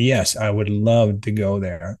it. And yes, I would love to go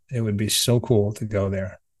there. It would be so cool to go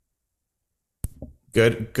there.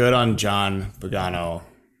 Good on John Pagano.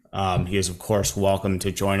 He is, of course, welcome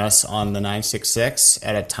to join us on the 966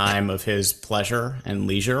 at a time of his pleasure and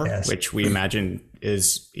leisure, Yes. which we imagine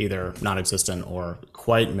is either non-existent or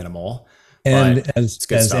quite minimal. And But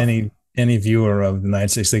as any viewer of the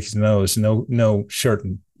 966 knows, no shirt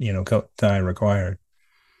and coat tie required.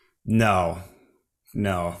 No,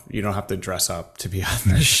 you don't have to dress up to be on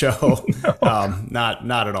the show. No.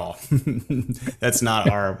 Not at all. That's not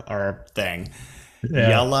our thing. Yeah.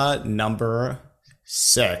 Yella number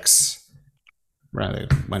 6. Right,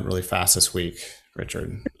 it went really fast this week,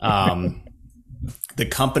 Richard. The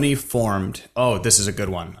company formed. Oh, this is a good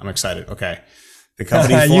one. I'm excited. Okay. The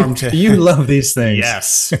company formed. You love these things.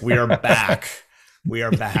 Yes, we are back. We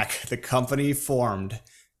are back. The company formed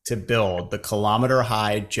to build the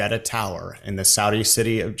kilometer-high Jeddah Tower in the Saudi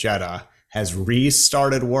city of Jeddah has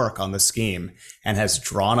restarted work on the scheme and has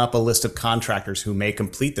drawn up a list of contractors who may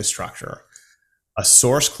complete the structure. A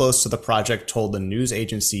source close to the project told the news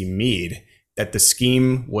agency Mead that the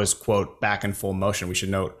scheme was, quote, back in full motion. We should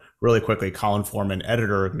note really quickly, Colin Foreman,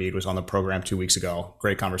 editor of Mead, was on the program 2 weeks ago.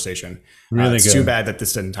 Great conversation. Really it's good. too bad that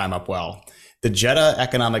this didn't time up well. The Jeddah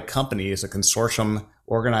Economic Company is a consortium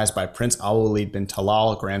organized by Prince Al-Walid bin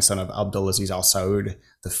Talal, grandson of Abdulaziz Al Saud,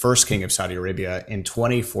 the first king of Saudi Arabia. In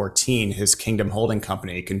 2014, his Kingdom Holding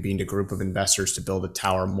Company convened a group of investors to build a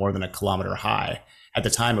tower more than a kilometer high. At the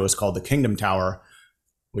time, it was called the Kingdom Tower,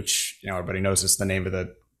 which everybody knows is the name of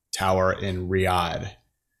the tower in Riyadh.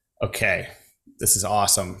 Okay, this is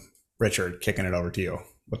awesome. Richard, kicking it over to you.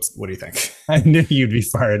 What do you think? I knew you'd be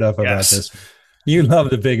fired up about this. You love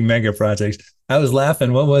the big mega projects. I was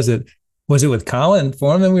laughing. What was it? Was it with Colin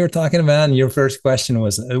Foreman we were talking about? And your first question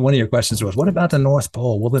was, one of your questions was, what about the North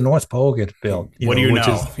Pole? Will the North Pole get built? What do you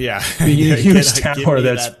know? Yeah. Huge tower,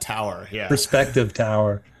 that tower. Yeah. Perspective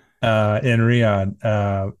tower in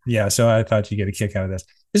Riyadh. Yeah. So I thought you'd get a kick out of this.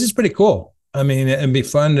 This is pretty cool. I mean, it'd be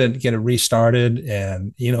fun to get it restarted,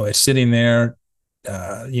 and, it's sitting there.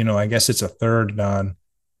 I guess it's a third done.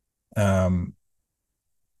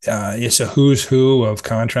 It's a who's who of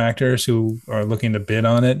contractors who are looking to bid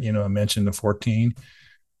on it. I mentioned the 14.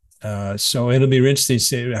 So it'll be interesting to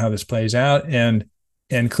see how this plays out. And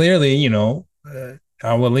clearly,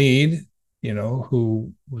 Al-Walid,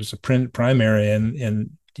 who was a primary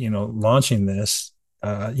in launching this,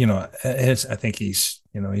 I think he's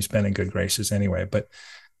been in good graces anyway. But,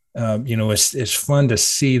 it's fun to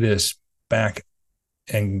see this back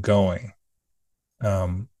and going.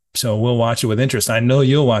 So we'll watch it with interest. I know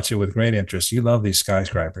you'll watch it with great interest. You love these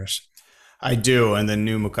skyscrapers. I do. And the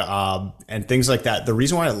new Mukaab and things like that. The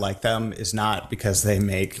reason why I like them is not because they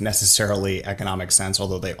make necessarily economic sense,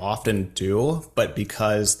 although they often do, but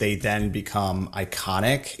because they then become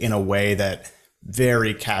iconic in a way that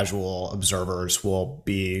very casual observers will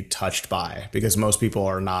be touched by, because most people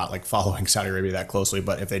are not like following Saudi Arabia that closely.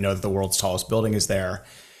 But if they know that the world's tallest building is there,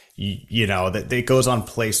 that it goes on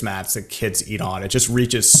placemats that kids eat on. It just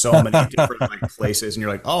reaches so many different places, and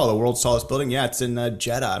you're like, oh, the world's tallest building, yeah, it's in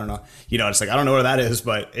Jeddah. I don't know, it's like, I don't know where that is,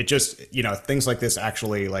 but it just, things like this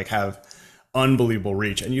actually have unbelievable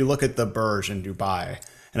reach. And you look at the Burj in Dubai,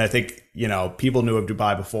 and I think people knew of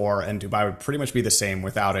Dubai before, and Dubai would pretty much be the same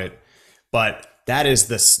without it. But that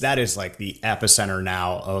is like the epicenter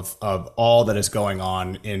now of all that is going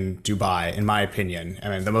on in Dubai, in my opinion. I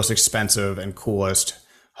mean, the most expensive and coolest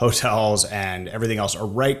hotels and everything else are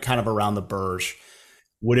right kind of around the Burj.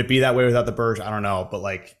 would it be that way without the Burj? I don't know. But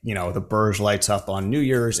like, the Burj lights up on New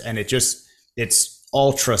Year's, and it's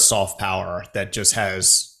ultra soft power that just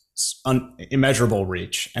has immeasurable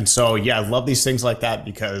reach. And so, yeah, I love these things like that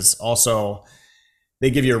because also they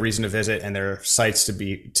give you a reason to visit, and they're sites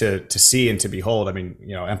to see and to behold. I mean,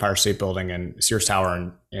 Empire State Building and Sears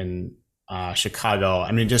Tower in Chicago.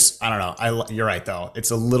 I mean, just, I don't know. You're right though.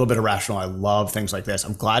 It's a little bit irrational. I love things like this.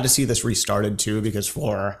 I'm glad to see this restarted too, because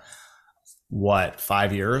for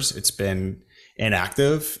 5 years it's been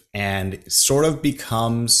inactive, and it sort of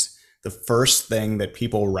becomes the first thing that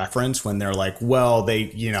people reference when they're like, well,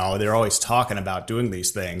 they're always talking about doing these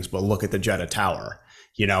things, but look at the Jeddah Tower,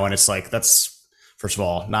 and it's like, that's, first of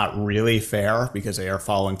all, not really fair because they are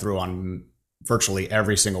following through on virtually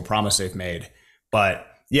every single promise they've made. But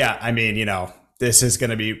yeah, I mean, this is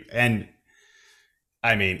going to be, and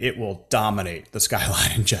I mean, it will dominate the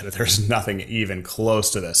skyline in Jeddah. There's nothing even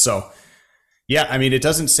close to this. So yeah, I mean, it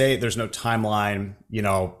doesn't say, there's no timeline,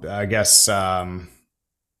 I guess,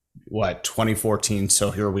 2014.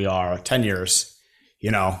 So here we are, 10 years,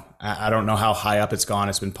 I don't know how high up it's gone.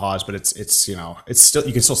 It's been paused, but it's still,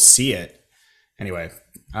 you can still see it. Anyway,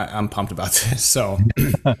 I'm pumped about this. So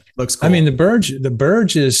looks cool. I mean, the Burj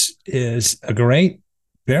is a great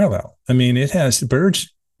parallel. I mean, the Burj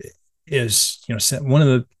is, one of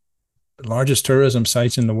the largest tourism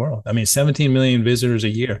sites in the world. I mean, 17 million visitors a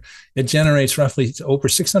year. It generates roughly over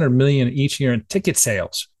 600 million each year in ticket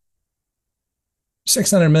sales.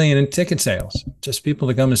 600 million in ticket sales, just people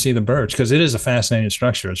to come and see the Burj, because it is a fascinating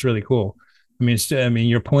structure. It's really cool. I mean,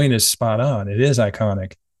 your point is spot on. It is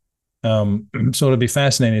iconic. So it'll be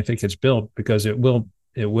fascinating if it gets built, because it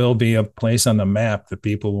will be a place on the map that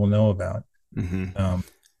people will know about. Mm-hmm.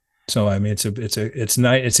 So I mean,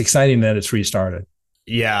 it's exciting that it's restarted.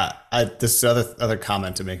 Yeah, this other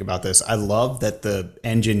comment to make about this. I love that the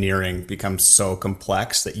engineering becomes so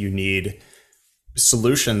complex that you need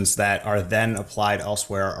solutions that are then applied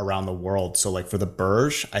elsewhere around the world. So like for the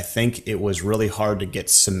Burj, I think it was really hard to get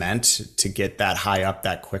cement to get that high up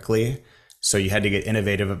that quickly. So you had to get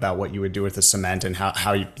innovative about what you would do with the cement and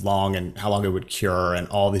how long it would cure and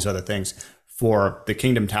all these other things. For the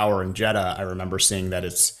Kingdom Tower in Jeddah, I remember seeing that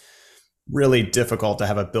it's really difficult to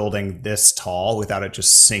have a building this tall without it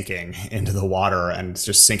just sinking into the water, and it's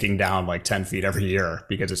just sinking down like 10 feet every year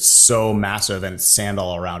because it's so massive and it's sand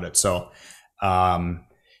all around it. So,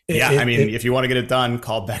 if you want to get it done,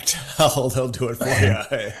 call Bechtel. They'll do it for you.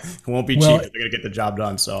 It won't be cheap. They're going to get the job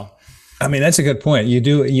done. So. I mean, that's a good point. You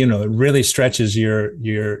do, it really stretches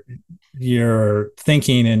your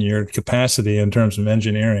thinking and your capacity in terms of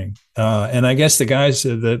engineering. And I guess the guys,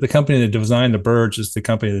 the company that designed the Burj is the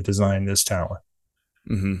company that designed this tower.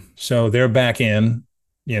 Mm-hmm. So they're back in,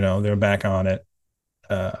 they're back on it.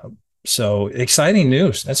 So exciting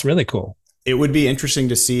news. That's really cool. It would be interesting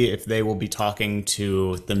to see if they will be talking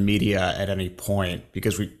to the media at any point,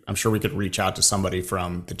 because I'm sure we could reach out to somebody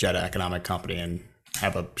from the Jeddah Economic Company and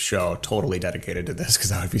have a show totally dedicated to this,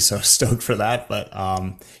 because I would be so stoked for that. But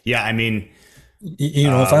yeah, I mean,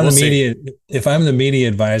 if I'm the media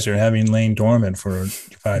advisor, having lain dormant for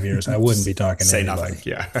 5 years, I wouldn't be talking to anybody.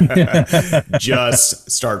 Nothing. Yeah. Just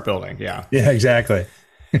start building. Yeah. Yeah, exactly.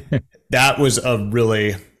 That was a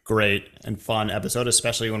really great and fun episode,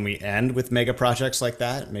 especially when we end with mega projects like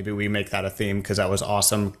that. Maybe we make that a theme, because that was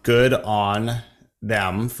awesome. Good on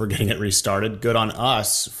them for getting it restarted. Good on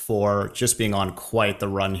us for just being on quite the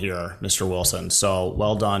run here, Mr. Wilson. So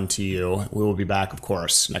well done to you. We will be back, of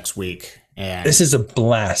course, next week. And this is a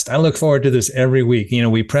blast. I look forward to this every week.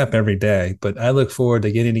 We prep every day, but I look forward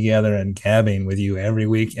to getting together and gabbing with you every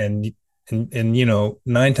week. And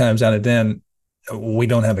 9 times out of 10, we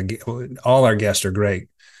don't have all our guests are great.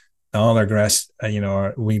 All our guests,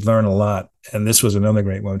 we learn a lot. And this was another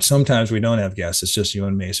great one. Sometimes we don't have guests. It's just you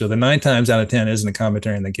and me. So the 9 times out of 10 isn't a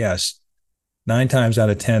commentary on the guest. 9 times out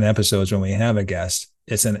of 10 episodes when we have a guest,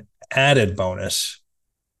 it's an added bonus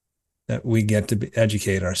that we get to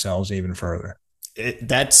educate ourselves even further.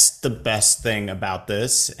 That's the best thing about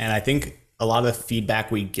this. And I think a lot of the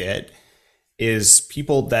feedback we get is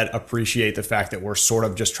people that appreciate the fact that we're sort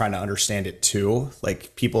of just trying to understand it too.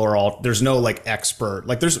 Like people are there's no like expert,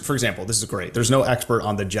 like for example, this is great. There's no expert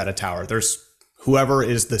on the Jeddah Tower. There's whoever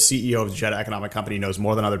is the CEO of the Jeddah Economic Company knows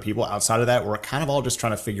more than other people. Outside of that, we're kind of all just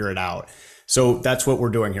trying to figure it out. So that's what we're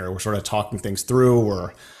doing here. We're sort of talking things through.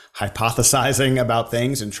 We're hypothesizing about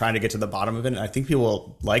things and trying to get to the bottom of it. And I think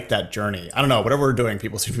people like that journey. I don't know, whatever we're doing,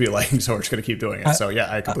 people seem to be liking, so we're just going to keep doing it. So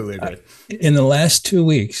yeah, I completely agree. In the last 2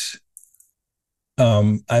 weeks,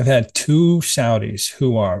 I've had 2 Saudis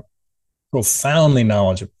who are profoundly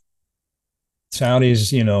knowledgeable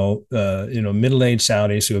Saudis, middle-aged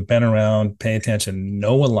Saudis who have been around, pay attention,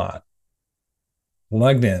 know a lot,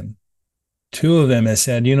 plugged in. Two of them have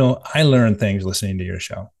said, I learned things listening to your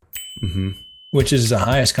show, which is the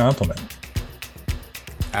highest compliment.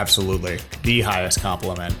 Absolutely. The highest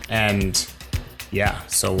compliment. And yeah,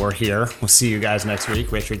 so we're here. We'll see you guys next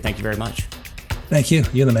week. Richard, thank you very much. Thank you.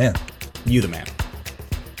 You're the man. You the man.